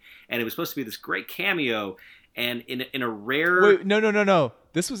scene, and it was supposed to be this great cameo. And in a rare... Wait, no.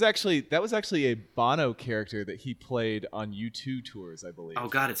 That was actually a Bono character that he played on U2 tours, I believe. Oh,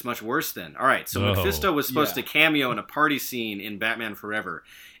 God, it's much worse then. All right, so Whoa. Mephisto was supposed to cameo in a party scene in Batman Forever.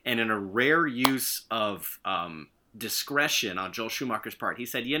 And in a rare use of discretion on Joel Schumacher's part, he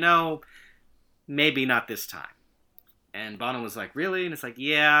said, maybe not this time. And Bono was like, really? And it's like,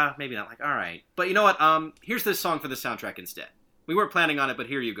 yeah, maybe not. Like, all right. But you know what? Here's this song for the soundtrack instead. We weren't planning on it, but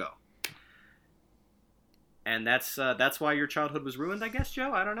here you go. And that's why your childhood was ruined, I guess,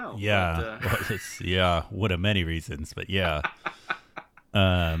 Joe? I don't know. Yeah. But, one of many reasons, but yeah.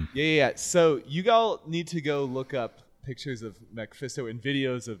 Yeah. So you all need to go look up pictures of Mephisto and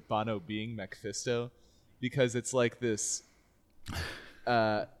videos of Bono being Mephisto, because it's like this,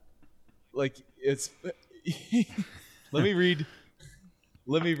 like it's. Let me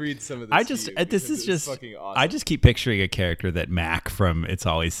read some of this. This is just fucking awesome. I just keep picturing a character that Mac from It's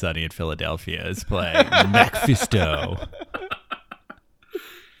Always Sunny in Philadelphia is playing. Mephisto.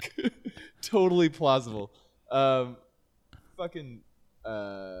 Totally plausible. Fucking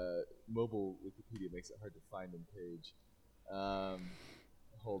mobile Wikipedia makes it hard to find in page.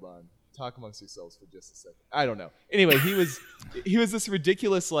 Hold on. Talk amongst yourselves for just a second. I don't know. Anyway, he was this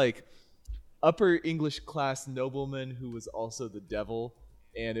ridiculous like upper English class nobleman who was also the devil,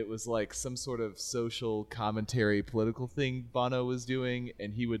 and it was like some sort of social commentary political thing Bono was doing,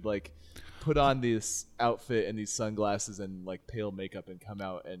 and he would like put on this outfit and these sunglasses and like pale makeup and come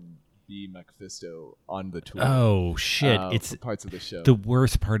out and be Mephisto on the tour. Oh shit! For parts of the show. The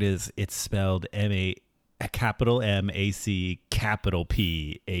worst part is it's spelled capital M-A-C capital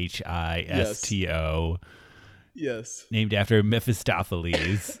P-H-I-S-T-O. Yes. Named after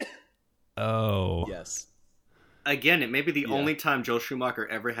Mephistopheles. Oh. Yes. again, it may be the only time Joel Schumacher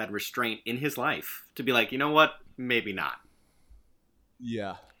ever had restraint in his life to be like, you know what? Maybe not.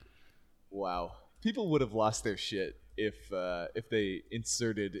 Yeah. Wow. People would have lost their shit if they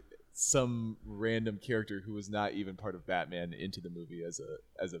inserted some random character who was not even part of Batman into the movie as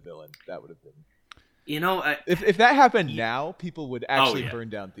a villain. That would have been. You know, if that happened now, people would actually burn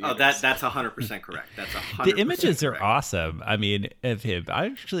down theaters. Oh, that's 100% correct. That's 100%. The images correct. are awesome. I mean, of him, I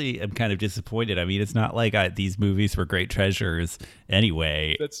actually am kind of disappointed. I mean, it's not like these movies were great treasures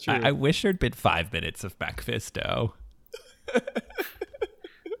anyway. That's true. I wish there'd been 5 minutes of Mephisto.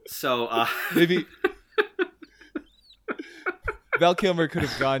 So maybe Val Kilmer could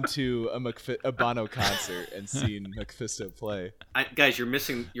have gone to a Bono concert and seen Mephisto play. Guys, you're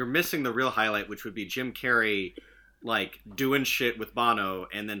missing the real highlight, which would be Jim Carrey, like doing shit with Bono,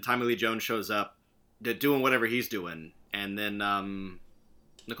 and then Tommy Lee Jones shows up, doing whatever he's doing, and then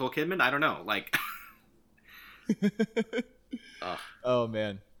Nicole Kidman. I don't know, like. Oh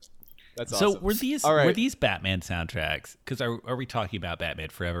man, that's so awesome. were these Batman soundtracks? Because are we talking about Batman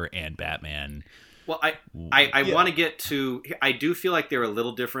Forever and Batman? Well, I want to get to. I do feel like they're a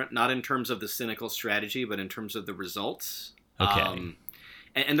little different, not in terms of the cynical strategy, but in terms of the results. Okay.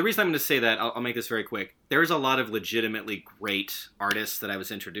 And the reason I'm going to say that, I'll make this very quick. There's a lot of legitimately great artists that I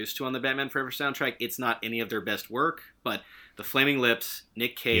was introduced to on the Batman Forever soundtrack. It's not any of their best work, but The Flaming Lips,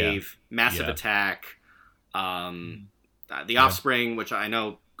 Nick Cave, Massive Attack, The Offspring, which I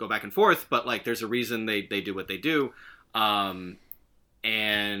know go back and forth, but like there's a reason they do what they do,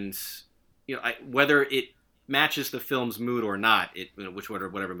 and. You know, whether it matches the film's mood or not,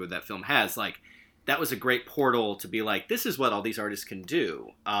 whatever mood that film has, like that was a great portal to be like, this is what all these artists can do.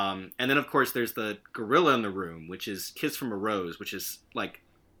 And then of course there's the Gorilla in the Room, which is Kiss from a Rose, which is like,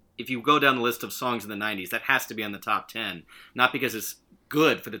 if you go down the list of songs in the 90s, that has to be on the top 10, not because it's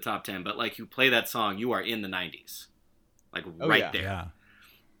good for the top 10, but like you play that song, you are in the 90s, like there. Yeah.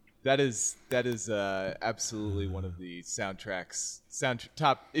 That is absolutely one of the soundtracks.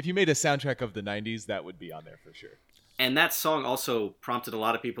 Top. If you made a soundtrack of the 90s, that would be on there for sure. And that song also prompted a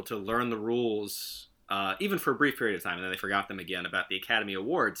lot of people to learn the rules, even for a brief period of time, and then they forgot them again, about the Academy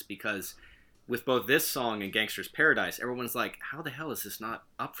Awards, because with both this song and Gangster's Paradise, everyone's like, how the hell is this not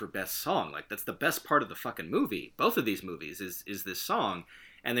up for best song? Like, that's the best part of the fucking movie. Both of these movies is this song.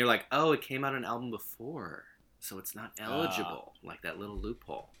 And they're like, oh, it came out an album before, so it's not eligible, like that little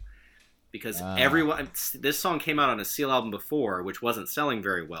loophole. because everyone. This song came out on a Seal album before, which wasn't selling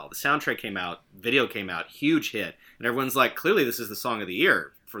very well. The soundtrack came out, video came out, huge hit, and everyone's like, clearly this is the song of the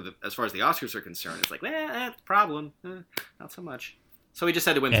year as far as the Oscars are concerned. It's like, problem, not so much. So we just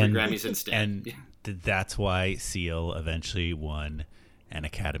had to win 3 Grammys instead. And that's why Seal eventually won an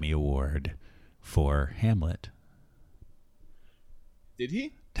Academy Award for Hamlet. Did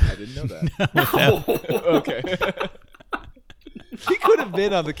he? I didn't know that. Okay. He could have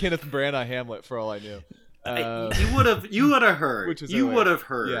been on the Kenneth Branagh Hamlet for all I knew. You would have heard. You would have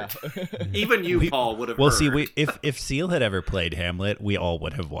heard. Yeah. Even you, Paul, would have heard. Well, see, if Seal had ever played Hamlet, we all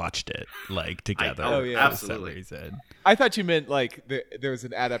would have watched it together. Absolutely. For some reason. I thought you meant like there was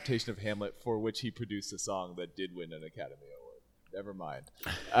an adaptation of Hamlet for which he produced a song that did win an Academy Award. Never mind.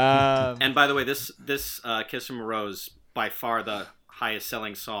 And by the way, this "Kiss from a Rose" by far the highest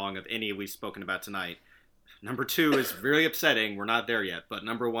selling song of any we've spoken about tonight. Number 2 is really upsetting. We're not there yet, but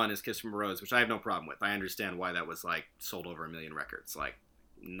number 1 is "Kiss from a Rose," which I have no problem with. I understand why that was like sold over 1 million records. Like,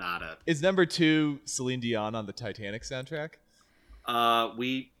 not a. Is number 2 Celine Dion on the Titanic soundtrack?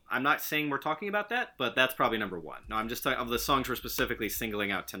 I'm not saying we're talking about that, but that's probably number 1. No, I'm just talking of the songs we're specifically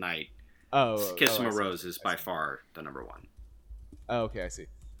singling out tonight. "Kiss from a Rose" is by far the number 1. Oh, okay, I see.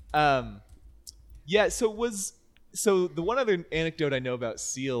 Yeah. So the one other anecdote I know about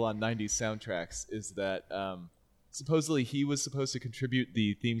Seal on 90s soundtracks is that supposedly he was supposed to contribute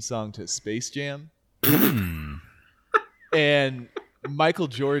the theme song to Space Jam. And Michael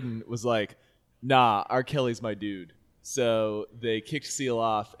Jordan was like, nah, R. Kelly's my dude. So they kicked Seal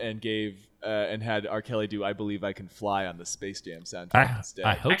off and had R. Kelly do "I Believe I Can Fly" on the Space Jam soundtrack instead.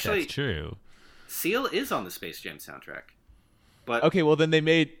 I hope Actually, that's true. Seal is on the Space Jam soundtrack. But okay, well then they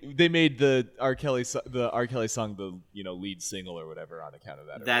made the R. Kelly song the lead single or whatever on account of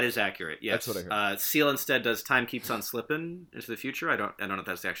that. That is accurate. Yes, that's what I heard. Seal instead does "Time Keeps on Slippin'" into the future. I don't know if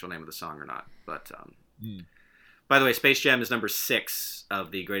that's the actual name of the song or not. But by the way, Space Jam is number 6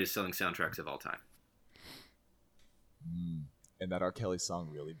 of the greatest selling soundtracks of all time. And that R. Kelly song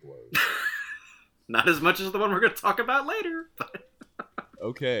really blows. Not as much as the one we're going to talk about later. But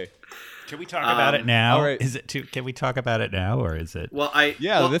okay. Can we talk about it now? All right. Is it too? Can we talk about it now, or is it? Well, here's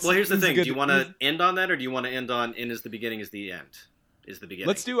the thing. Do you want to end on that, or do you want to end on "In is the beginning is the end"? Is the beginning.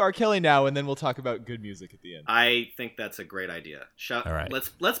 Let's do R. Kelly now, and then we'll talk about good music at the end. I think that's a great idea. All right.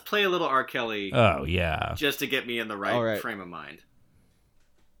 Let's play a little R. Kelly. Oh yeah. Just to get me in the right frame of mind.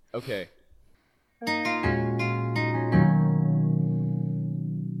 Okay.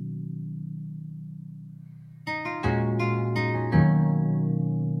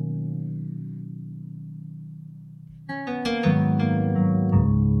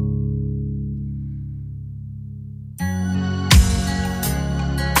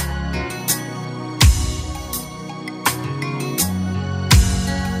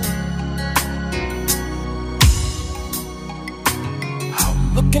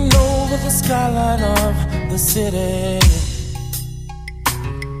 Looking over the skyline of the city,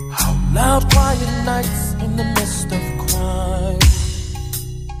 how loud, quiet nights in the midst of crime,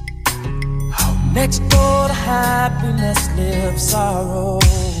 how next door to happiness lives sorrow,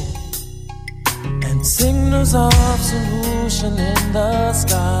 and signals of solution in the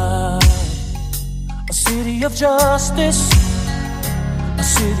sky. A city of justice, a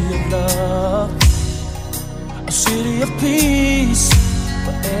city of love, a city of peace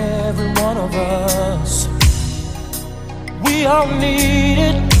for every one of us. We all need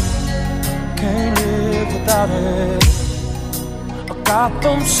it, can't live without it. A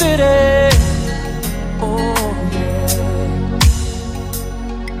Gotham City, oh yeah.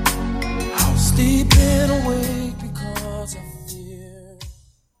 I'm sleeping awake because of fear.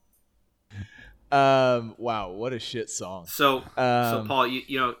 Wow, what a shit song. So Paul,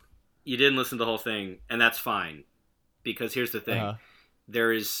 you didn't listen to the whole thing, and that's fine, because here's the thing.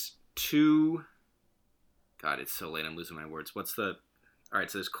 There is 2. God, it's so late. I'm losing my words. All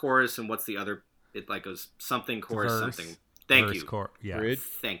right, so there's chorus, and what's the other? It like goes something chorus, something. Thank you. Yeah.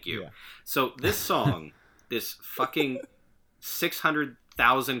 Thank you. Yeah. So this song, this fucking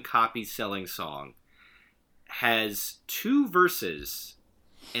 600,000 copy selling song, has 2 verses,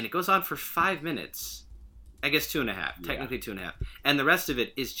 and it goes on for 5 minutes. I guess 2.5, technically 2.5. And the rest of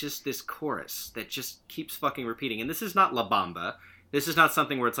it is just this chorus that just keeps fucking repeating. And this is not La Bamba. This is not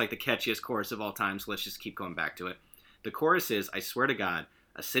something where it's like the catchiest chorus of all time, so let's just keep going back to it. The chorus is, I swear to God,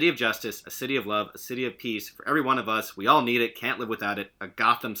 a city of justice, a city of love, a city of peace. For every one of us, we all need it, can't live without it. A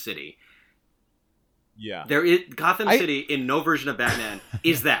Gotham City. Yeah. There is Gotham City in no version of Batman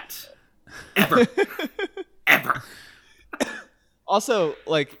is that. Ever. Ever. Also,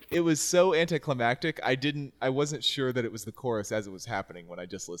 like, it was so anticlimactic. I wasn't sure that it was the chorus as it was happening when I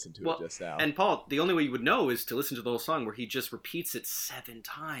just listened to it just now. And Paul, the only way you would know is to listen to the whole song where he just repeats it 7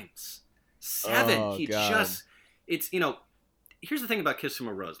 times. 7. Oh, he God. just, it's, here's the thing about Kiss from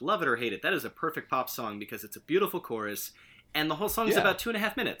a Rose. Love it or hate it, that is a perfect pop song because it's a beautiful chorus, and the whole song is about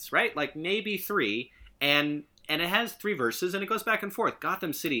 2.5 minutes, right? Like maybe 3, and it has 3 verses, and it goes back and forth.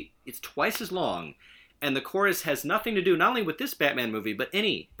 Gotham City, it's twice as long. And the chorus has nothing to do not only with this Batman movie, but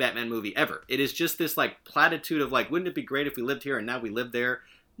any Batman movie ever. It is just this like platitude of like, wouldn't it be great if we lived here and now we live there?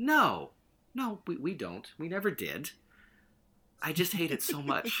 No, we don't. We never did. I just hate it so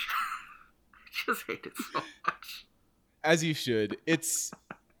much. I just hate it so much. As you should.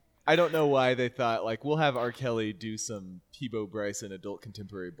 I don't know why they thought, like, we'll have R. Kelly do some Peabo Bryson adult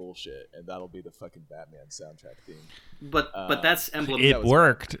contemporary bullshit, and that'll be the fucking Batman soundtrack theme. But that's emblematic. It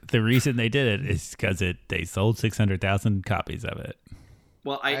worked. The reason they did it is because they sold 600,000 copies of it.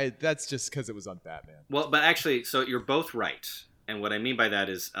 Well, that's just because it was on Batman. Well, but actually, so you're both right. And what I mean by that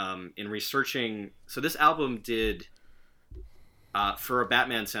is, in researching, so this album did, for a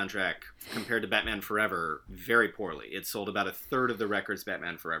Batman soundtrack, compared to Batman Forever, very poorly. It sold about 1/3 of the records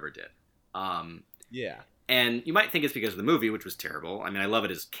Batman Forever did. Yeah. And you might think it's because of the movie, which was terrible. I mean, I love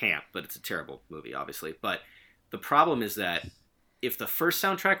it as camp, but it's a terrible movie, obviously. But the problem is that if the first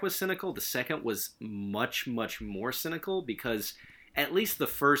soundtrack was cynical, the second was much, much more cynical, because at least the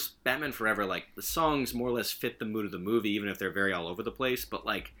first Batman Forever, like, the songs more or less fit the mood of the movie, even if they're very all over the place. But,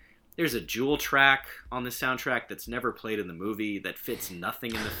 like, there's a Jewel track on the soundtrack that's never played in the movie that fits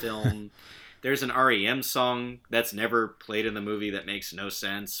nothing in the film. There's an REM song that's never played in the movie that makes no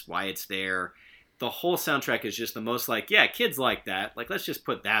sense why it's there. The whole soundtrack is just the most like, yeah, kids like that. Like, let's just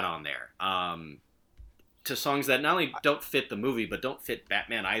put that on there. To songs that not only don't fit the movie, but don't fit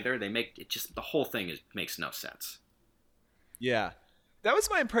Batman either. They make it just, the whole thing makes no sense. Yeah. That was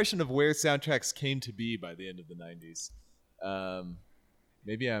my impression of where soundtracks came to be by the end of the 90s.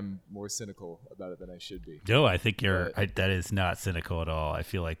 Maybe I'm more cynical about it than I should be. No, I think that is not cynical at all. I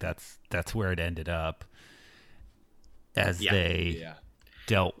feel like that's where it ended up as they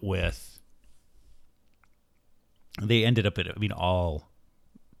dealt with. They ended up at, the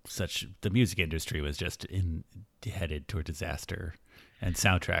music industry was just headed toward disaster, and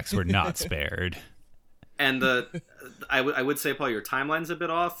soundtracks were not spared. And I would say, Paul, your timeline's a bit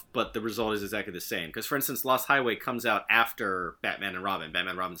off, but the result is exactly the same. Because, for instance, Lost Highway comes out after Batman and Robin.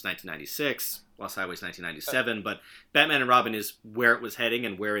 Batman and Robin's 1996, Lost Highway's 1997, but Batman and Robin is where it was heading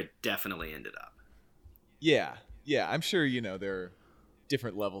and where it definitely ended up. Yeah, I'm sure, there are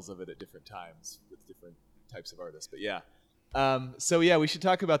different levels of it at different times with different types of artists, but yeah. We should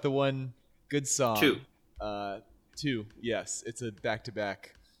talk about the one good song. 2. Yes. It's a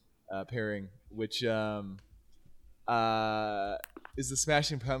back-to-back pairing, which is the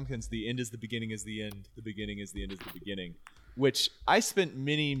Smashing Pumpkins, The End is the Beginning is the End, the Beginning is the End is the Beginning, which I spent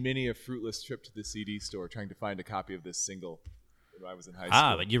many a fruitless trip to the CD store trying to find a copy of this single when I was in high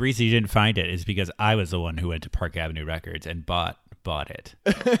school. But your reason you didn't find it is because I was the one who went to Park Avenue Records and bought it.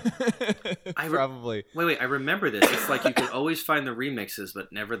 Probably. Wait, I remember this. It's like you could always find the remixes,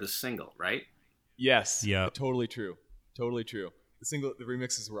 but never the single, right? Yes. Yeah. Totally true. The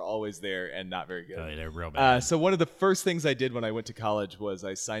remixes were always there and not very good. Oh, they're real bad. So one of the first things I did when I went to college was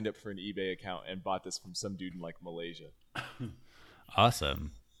I signed up for an eBay account and bought this from some dude in like Malaysia.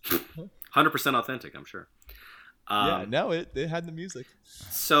 Awesome. 100% authentic, I'm sure. It had the music.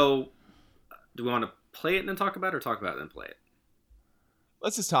 So, do we want to play it and then talk about it, or talk about it and then play it?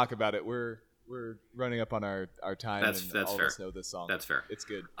 Let's just talk about it. We're running up on our time. That's all fair. of us know this song. That's fair. It's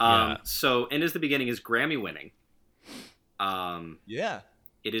good. So, End is the Beginning is Grammy winning. Yeah.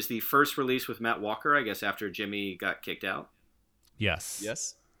 It is the first release with Matt Walker, I guess, after Jimmy got kicked out.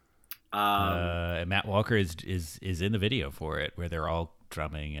 Yes. Um, Matt Walker is in the video for it, where they're all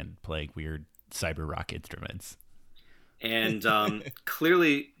drumming and playing weird cyber rock instruments. And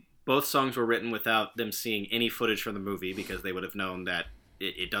clearly, both songs were written without them seeing any footage from the movie, because they would have known that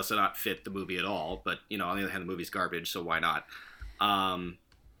it does not fit the movie at all. But on the other hand, the movie's garbage, so why not?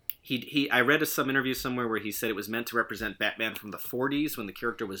 I read some interview somewhere where he said it was meant to represent Batman from the 40s when the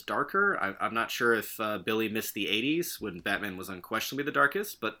character was darker. I'm not sure if Billy missed the 80s when Batman was unquestionably the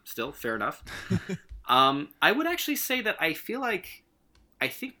darkest, but still, fair enough. I would actually say that I think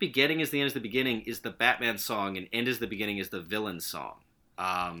Beginning is the End is the Beginning is the Batman song, and End is the Beginning is the villain song.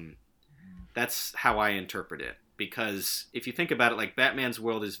 That's how I interpret it. Because if you think about it, like, Batman's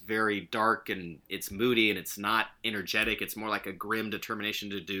world is very dark and it's moody and it's not energetic. It's more like a grim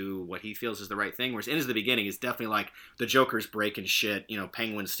determination to do what he feels is the right thing. Whereas End is the Beginning is definitely like the Joker's breaking shit,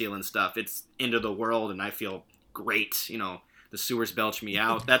 Penguin stealing stuff. It's end of the world and I feel great, the sewers belch me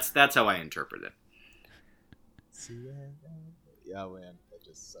out. That's how I interpret it. Yeah, man. I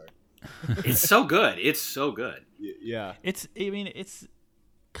just sorry. It's so good. It's so good. Yeah. It's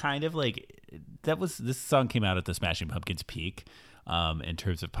kind of like this song came out at the Smashing Pumpkins peak in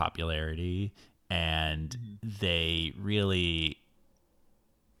terms of popularity, and they really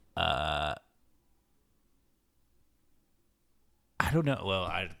I don't know.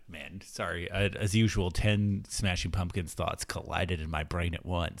 Well, sorry. As usual, 10 Smashing Pumpkins thoughts collided in my brain at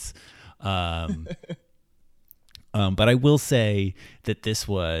once. But I will say that this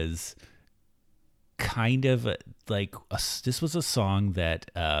was kind of like this was a song that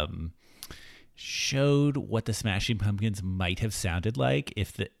showed what the Smashing Pumpkins might have sounded like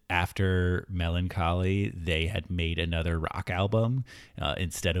if after Melancholy they had made another rock album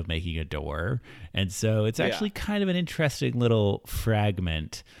instead of making a Door. And so it's actually kind of an interesting little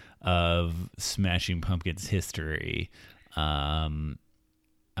fragment of Smashing Pumpkins history in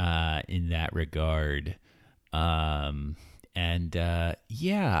that regard. I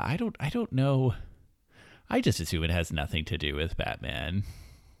don't know. I just assume it has nothing to do with Batman.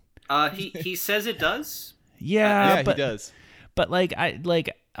 He says it does. Yeah, he does. But maybe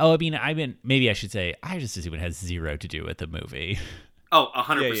I should say I just assume it has zero to do with the movie. Oh,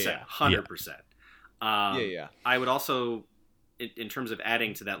 100%, 100%. Yeah. I would also, in terms of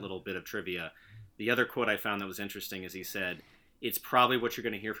adding to that little bit of trivia, the other quote I found that was interesting is he said, "It's probably what you're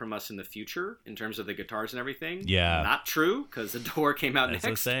going to hear from us in the future in terms of the guitars and everything." Yeah, not true because the Door came out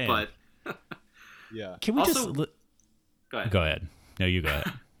next. But yeah, can we also, just go ahead? No, you go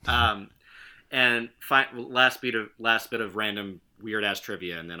ahead. And last bit of random weird ass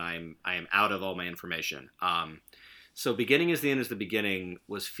trivia, and then I am out of all my information. So Beginning is the End is the Beginning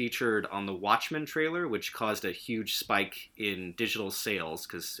was featured on the Watchmen trailer, which caused a huge spike in digital sales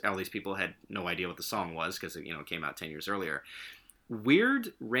because all these people had no idea what the song was because it came out 10 years earlier.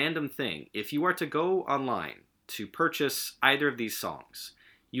 Weird random thing. If you are to go online to purchase either of these songs,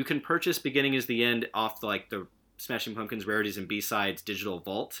 you can purchase Beginning is the End off the Smashing Pumpkins Rarities and B-Sides digital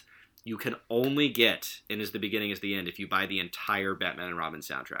vault. You can only get And Is the Beginning is the End if you buy the entire Batman and Robin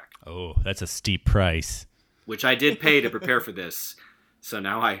soundtrack. Oh, that's a steep price. Which I did pay to prepare for this. So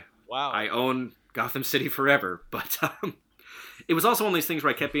now I own Gotham City forever. But it was also one of these things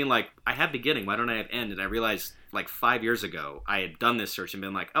where I kept being like, I have Beginning, why don't I have End? And I realized 5 years ago I had done this search and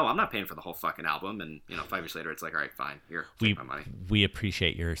been like, oh, I'm not paying for the whole fucking album. And 5 years later it's like, all right, fine, here, take my money. We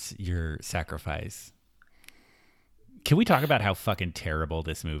appreciate your sacrifice. Can we talk about how fucking terrible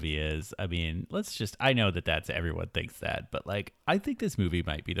this movie is? I mean, I know that's everyone thinks that, but I think this movie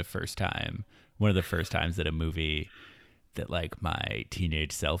might be one of the first times that a movie that my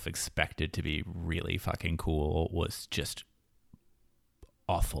teenage self expected to be really fucking cool was just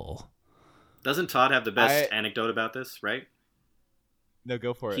awful. Doesn't Todd have the best anecdote about this, right? No,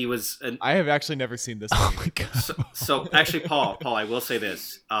 go for it. He was. I have actually never seen this movie. Oh my God. So actually, Paul, I will say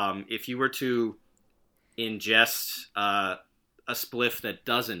this: if you were to ingest a spliff that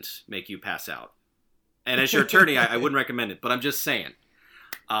doesn't make you pass out, and as your attorney, I wouldn't recommend it. But I'm just saying.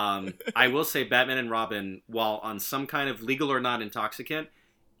 I will say Batman and Robin, while on some kind of legal or not intoxicant,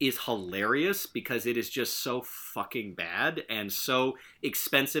 is hilarious because it is just so fucking bad and so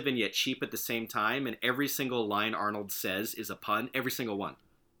expensive and yet cheap at the same time. And every single line Arnold says is a pun. Every single one.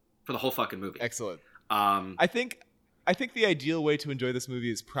 For the whole fucking movie. Excellent. I think the ideal way to enjoy this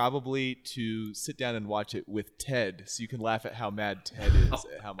movie is probably to sit down and watch it with Ted so you can laugh at how mad Ted is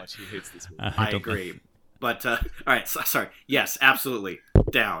at how much he hates this movie. I agree. But, all right, sorry. Yes, absolutely.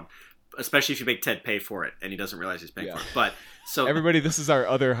 Down. Especially if you make Ted pay for it and he doesn't realize he's paying for it. But so everybody, this is our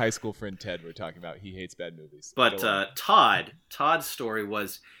other high school friend Ted we're talking about. He hates bad movies. But Todd's story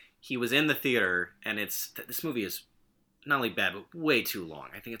was he was in the theater and this movie is not only bad but way too long.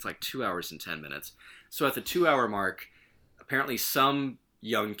 I think it's 2 hours and 10 minutes. So at the 2 hour mark, apparently some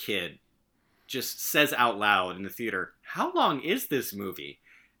young kid just says out loud in the theater, "How long is this movie?"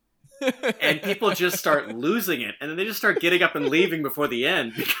 And people just start losing it, and then they just start getting up and leaving before the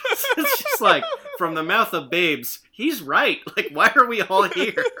end because it's just from the mouth of babes, he's right. Why are we all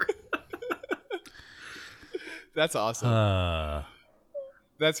here? That's awesome.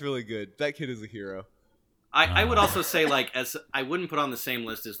 That's really good. That kid is a hero. I would also say as I wouldn't put on the same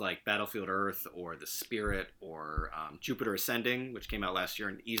list as Battlefield Earth or The Spirit or Jupiter Ascending, which came out last year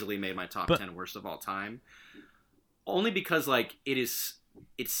and easily made my top 10 worst of all time. Only because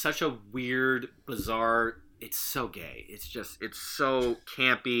it's such a weird, bizarre. It's so gay. It's so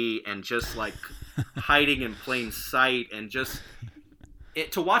campy and just hiding in plain sight and just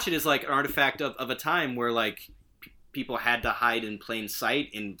to watch it is an artifact of a time where people had to hide in plain sight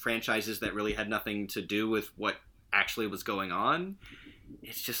in franchises that really had nothing to do with what actually was going on,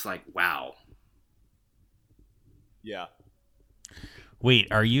 it's just like, wow. Yeah. Wait,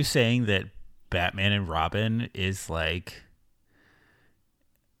 are you saying that Batman and Robin is like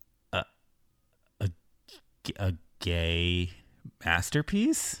a gay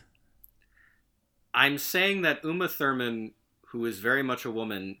masterpiece? I'm saying that Uma Thurman, who is very much a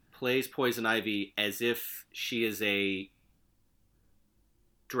woman, plays Poison Ivy as if she is a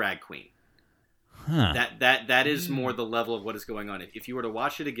drag queen. Huh. That is more the level of what is going on. If you were to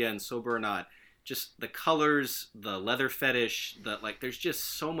watch it again, sober or not, just the colors, the leather fetish, there's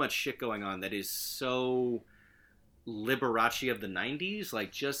just so much shit going on that is so Liberace of the 90s,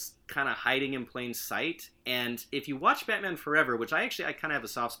 like just kind of hiding in plain sight. And if you watch Batman Forever, which I kind of have a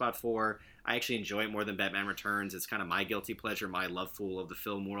soft spot for, I actually enjoy it more than Batman Returns. It's kind of my guilty pleasure, my love fool of the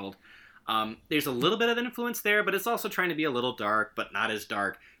film world. There's a little bit of an influence there, but it's also trying to be a little dark, but not as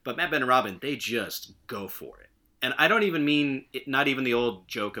dark. But Batman and Robin, they just go for it. And I don't even mean, not even the old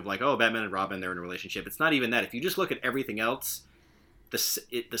joke of like, oh, Batman and Robin, they're in a relationship. It's not even that. If you just look at everything else, the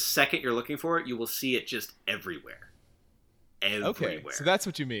second you're looking for it, you will see it just everywhere. Okay, so that's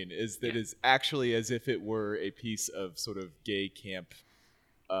what you mean, is that it's actually as if it were a piece of sort of gay camp,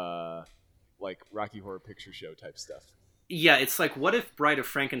 like Rocky Horror Picture Show type stuff. Yeah, it's like, what if Bride of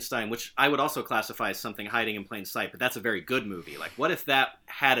Frankenstein, which I would also classify as something hiding in plain sight, but that's a very good movie. Like, what if that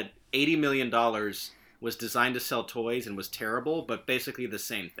had $80 million, was designed to sell toys and was terrible, but basically the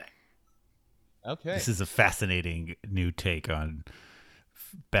same thing? Okay. This is a fascinating new take on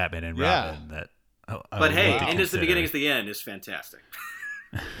Batman and Robin. But hey, end is the beginning is the end is fantastic.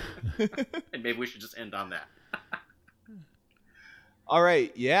 And maybe we should just end on that. All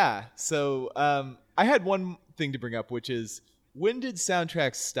right, yeah. So I had one thing to bring up, which is, when did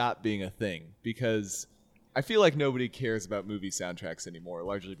soundtracks stop being a thing? Because I feel like nobody cares about movie soundtracks anymore,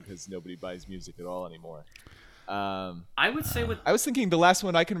 largely because nobody buys music at all anymore. I would say I was thinking the last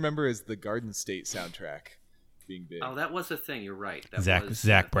one I can remember is the Garden State soundtrack being big. Oh, that was a thing. You're right.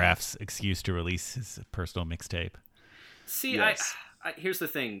 Zach Braff's excuse to release his personal mixtape. See, yes. I here's the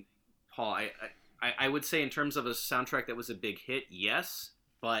thing, Paul. I would say in terms of a soundtrack that was a big hit, yes.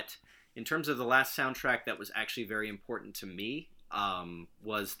 But in terms of the last soundtrack that was actually very important to me,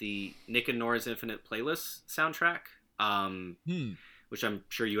 was the Nick and Nora's Infinite Playlist soundtrack, which I'm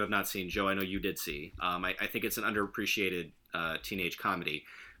sure you have not seen. Joe, I know you did see. I think it's an underappreciated teenage comedy.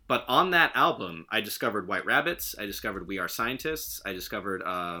 But on that album, I discovered White Rabbits. I discovered We Are Scientists. I discovered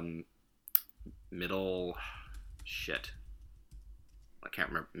I can't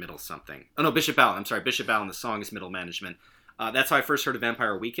remember, Middle something. Oh, no, Bishop Allen. I'm sorry, Bishop Allen. The song is Middle Management. That's how I first heard of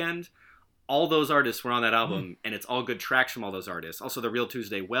Vampire Weekend. All those artists were on that album, and it's all good tracks from all those artists. Also, the Real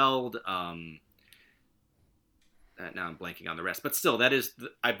Tuesday Weld. Now I'm blanking on the rest. But still,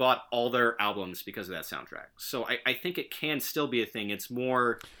 I bought all their albums because of that soundtrack. So I think it can still be a thing. It's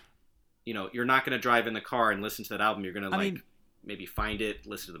more, you're not going to drive in the car and listen to that album. You're going to, maybe find it,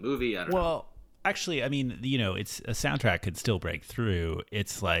 listen to the movie. I don't know. Well, actually, I mean, it's a soundtrack could still break through.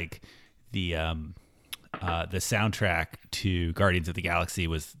 It's like the soundtrack to Guardians of the Galaxy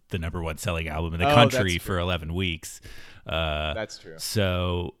was the #1 selling album in the country for 11 weeks. That's true.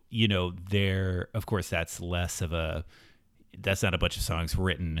 So, there, of course, that's not a bunch of songs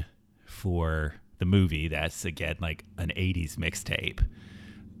written for the movie. That's, again, like an 80s mixtape.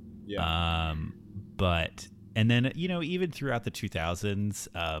 Yeah. And then, even throughout the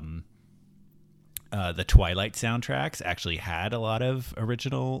 2000s, the Twilight soundtracks actually had a lot of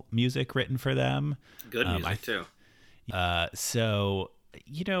original music written for them. Good music, too. So,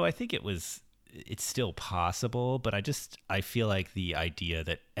 I think it's still possible, but I feel like the idea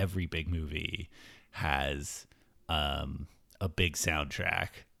that every big movie has a big soundtrack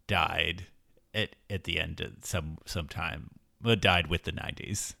died at the end of some time. Well, it died with the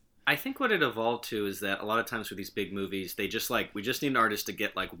 90s. I think what it evolved to is that a lot of times with these big movies, they just we just need an artist to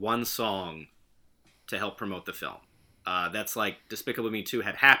get one song to help promote the film. That's like Despicable Me 2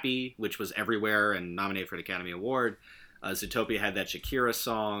 had Happy, which was everywhere and nominated for an Academy Award. Zootopia had that Shakira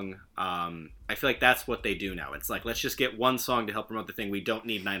song. I feel like that's what they do now. It's like, let's just get one song to help promote the thing. We don't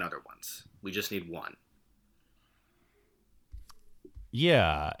need 9 other ones. We just need one.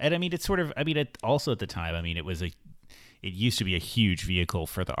 Yeah. And I mean, it's sort of, also at the time, it used to be a huge vehicle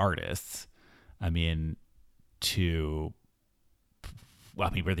for the artists. Where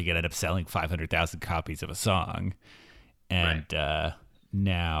they ended up selling 500,000 copies of a song. And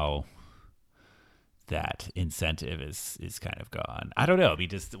now that incentive is kind of gone. I don't know.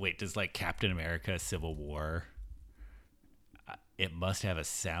 Does like Captain America Civil War, it must have a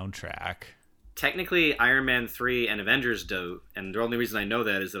soundtrack. Technically, Iron Man 3 and Avengers do, and the only reason I know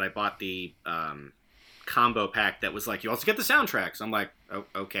that is that I bought the combo pack that was like, you also get the soundtracks. I'm like, oh,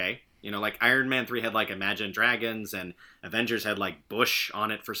 okay. Like Iron Man 3 had like Imagine Dragons, and Avengers had like Bush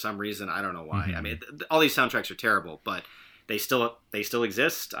on it for some reason. I don't know why. Mm-hmm. I mean, all these soundtracks are terrible, but they still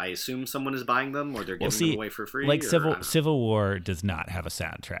exist. I assume someone is buying them, or they're giving them away for free. Like Civil War does not have a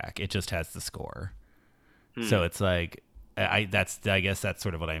soundtrack; it just has the score. So it's like I guess that's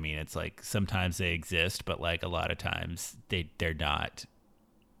sort of what I mean. It's like sometimes they exist, but like a lot of times they're not.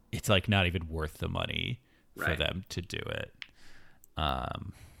 It's like not even worth the money for them to do it.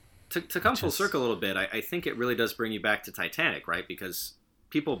 To come full circle a little bit, I think it really does bring you back to Titanic, right? Because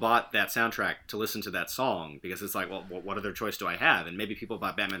people bought that soundtrack to listen to that song because it's like, well, what other choice do I have? And maybe people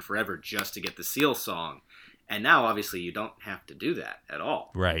bought Batman Forever just to get the Seal song. And now, obviously, you don't have to do that at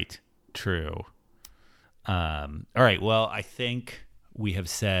all. Right. True. All right. Well, I think we have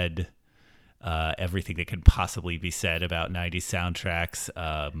said everything that can possibly be said about 90s soundtracks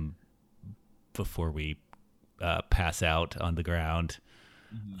before we pass out on the ground.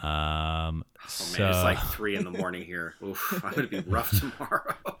 Man, it's like 3 a.m. here. Oof, I'm gonna be rough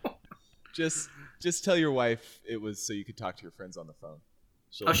tomorrow. Just tell your wife it was so you could talk to your friends on the phone.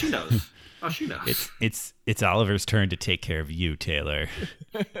 She knows. Oh, she knows. It's Oliver's turn to take care of you, Taylor.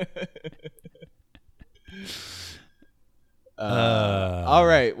 All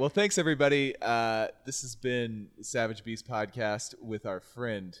right. Well, thanks everybody. This has been the Savage Beast podcast with our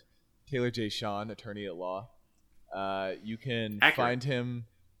friend Taylor J. Sean, attorney at law. You can find him.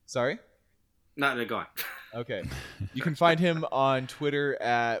 Sorry? No, go on. Okay. You can find him on Twitter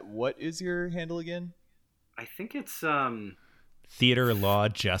at, what is your handle again? I think it's Theater Law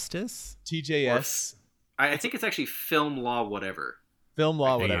Justice? TJS. I think it's actually Film Law Whatever. Film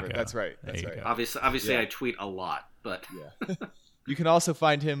Law Whatever. That's right. That's right. Obviously, I tweet a lot, but yeah. You can also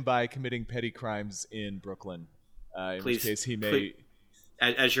find him by committing petty crimes in Brooklyn. In which case he may.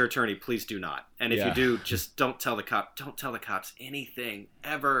 As your attorney, please do not. And if you do, just don't tell the cops anything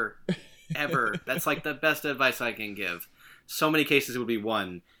ever. That's like the best advice I can give. So many cases would be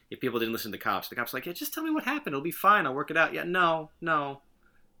won if people didn't listen to the cops. The cops are like, yeah, just tell me what happened. It'll be fine. I'll work it out. Yeah, no.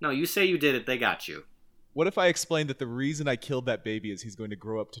 You say you did it. They got you. What if I explained that the reason I killed that baby is he's going to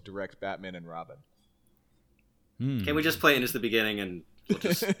grow up to direct Batman and Robin? Can we just play it as the beginning and we'll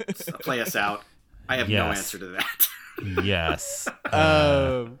just play us out? I have no answer to that. Yes.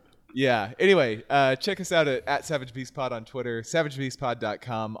 Yeah. Anyway, check us out at Savage Beast Pod on Twitter,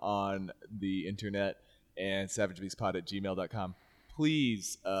 savagebeastpod.com on the internet, and savagebeastpod@gmail.com.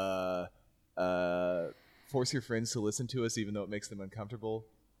 Please force your friends to listen to us, even though it makes them uncomfortable,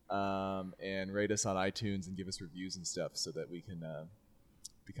 and rate us on iTunes and give us reviews and stuff so that we can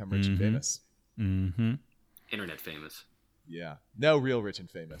become rich and famous. Mm-hmm. Internet famous. Yeah. No, real rich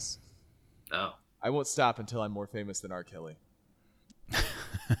and famous. Oh. I won't stop until I'm more famous than R. Kelly.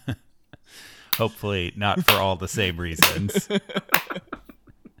 Hopefully not for all the same reasons.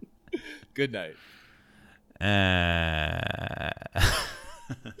 Good night.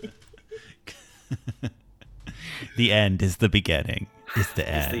 The end is the beginning. Is the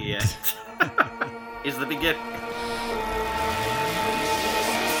end. Is the beginning.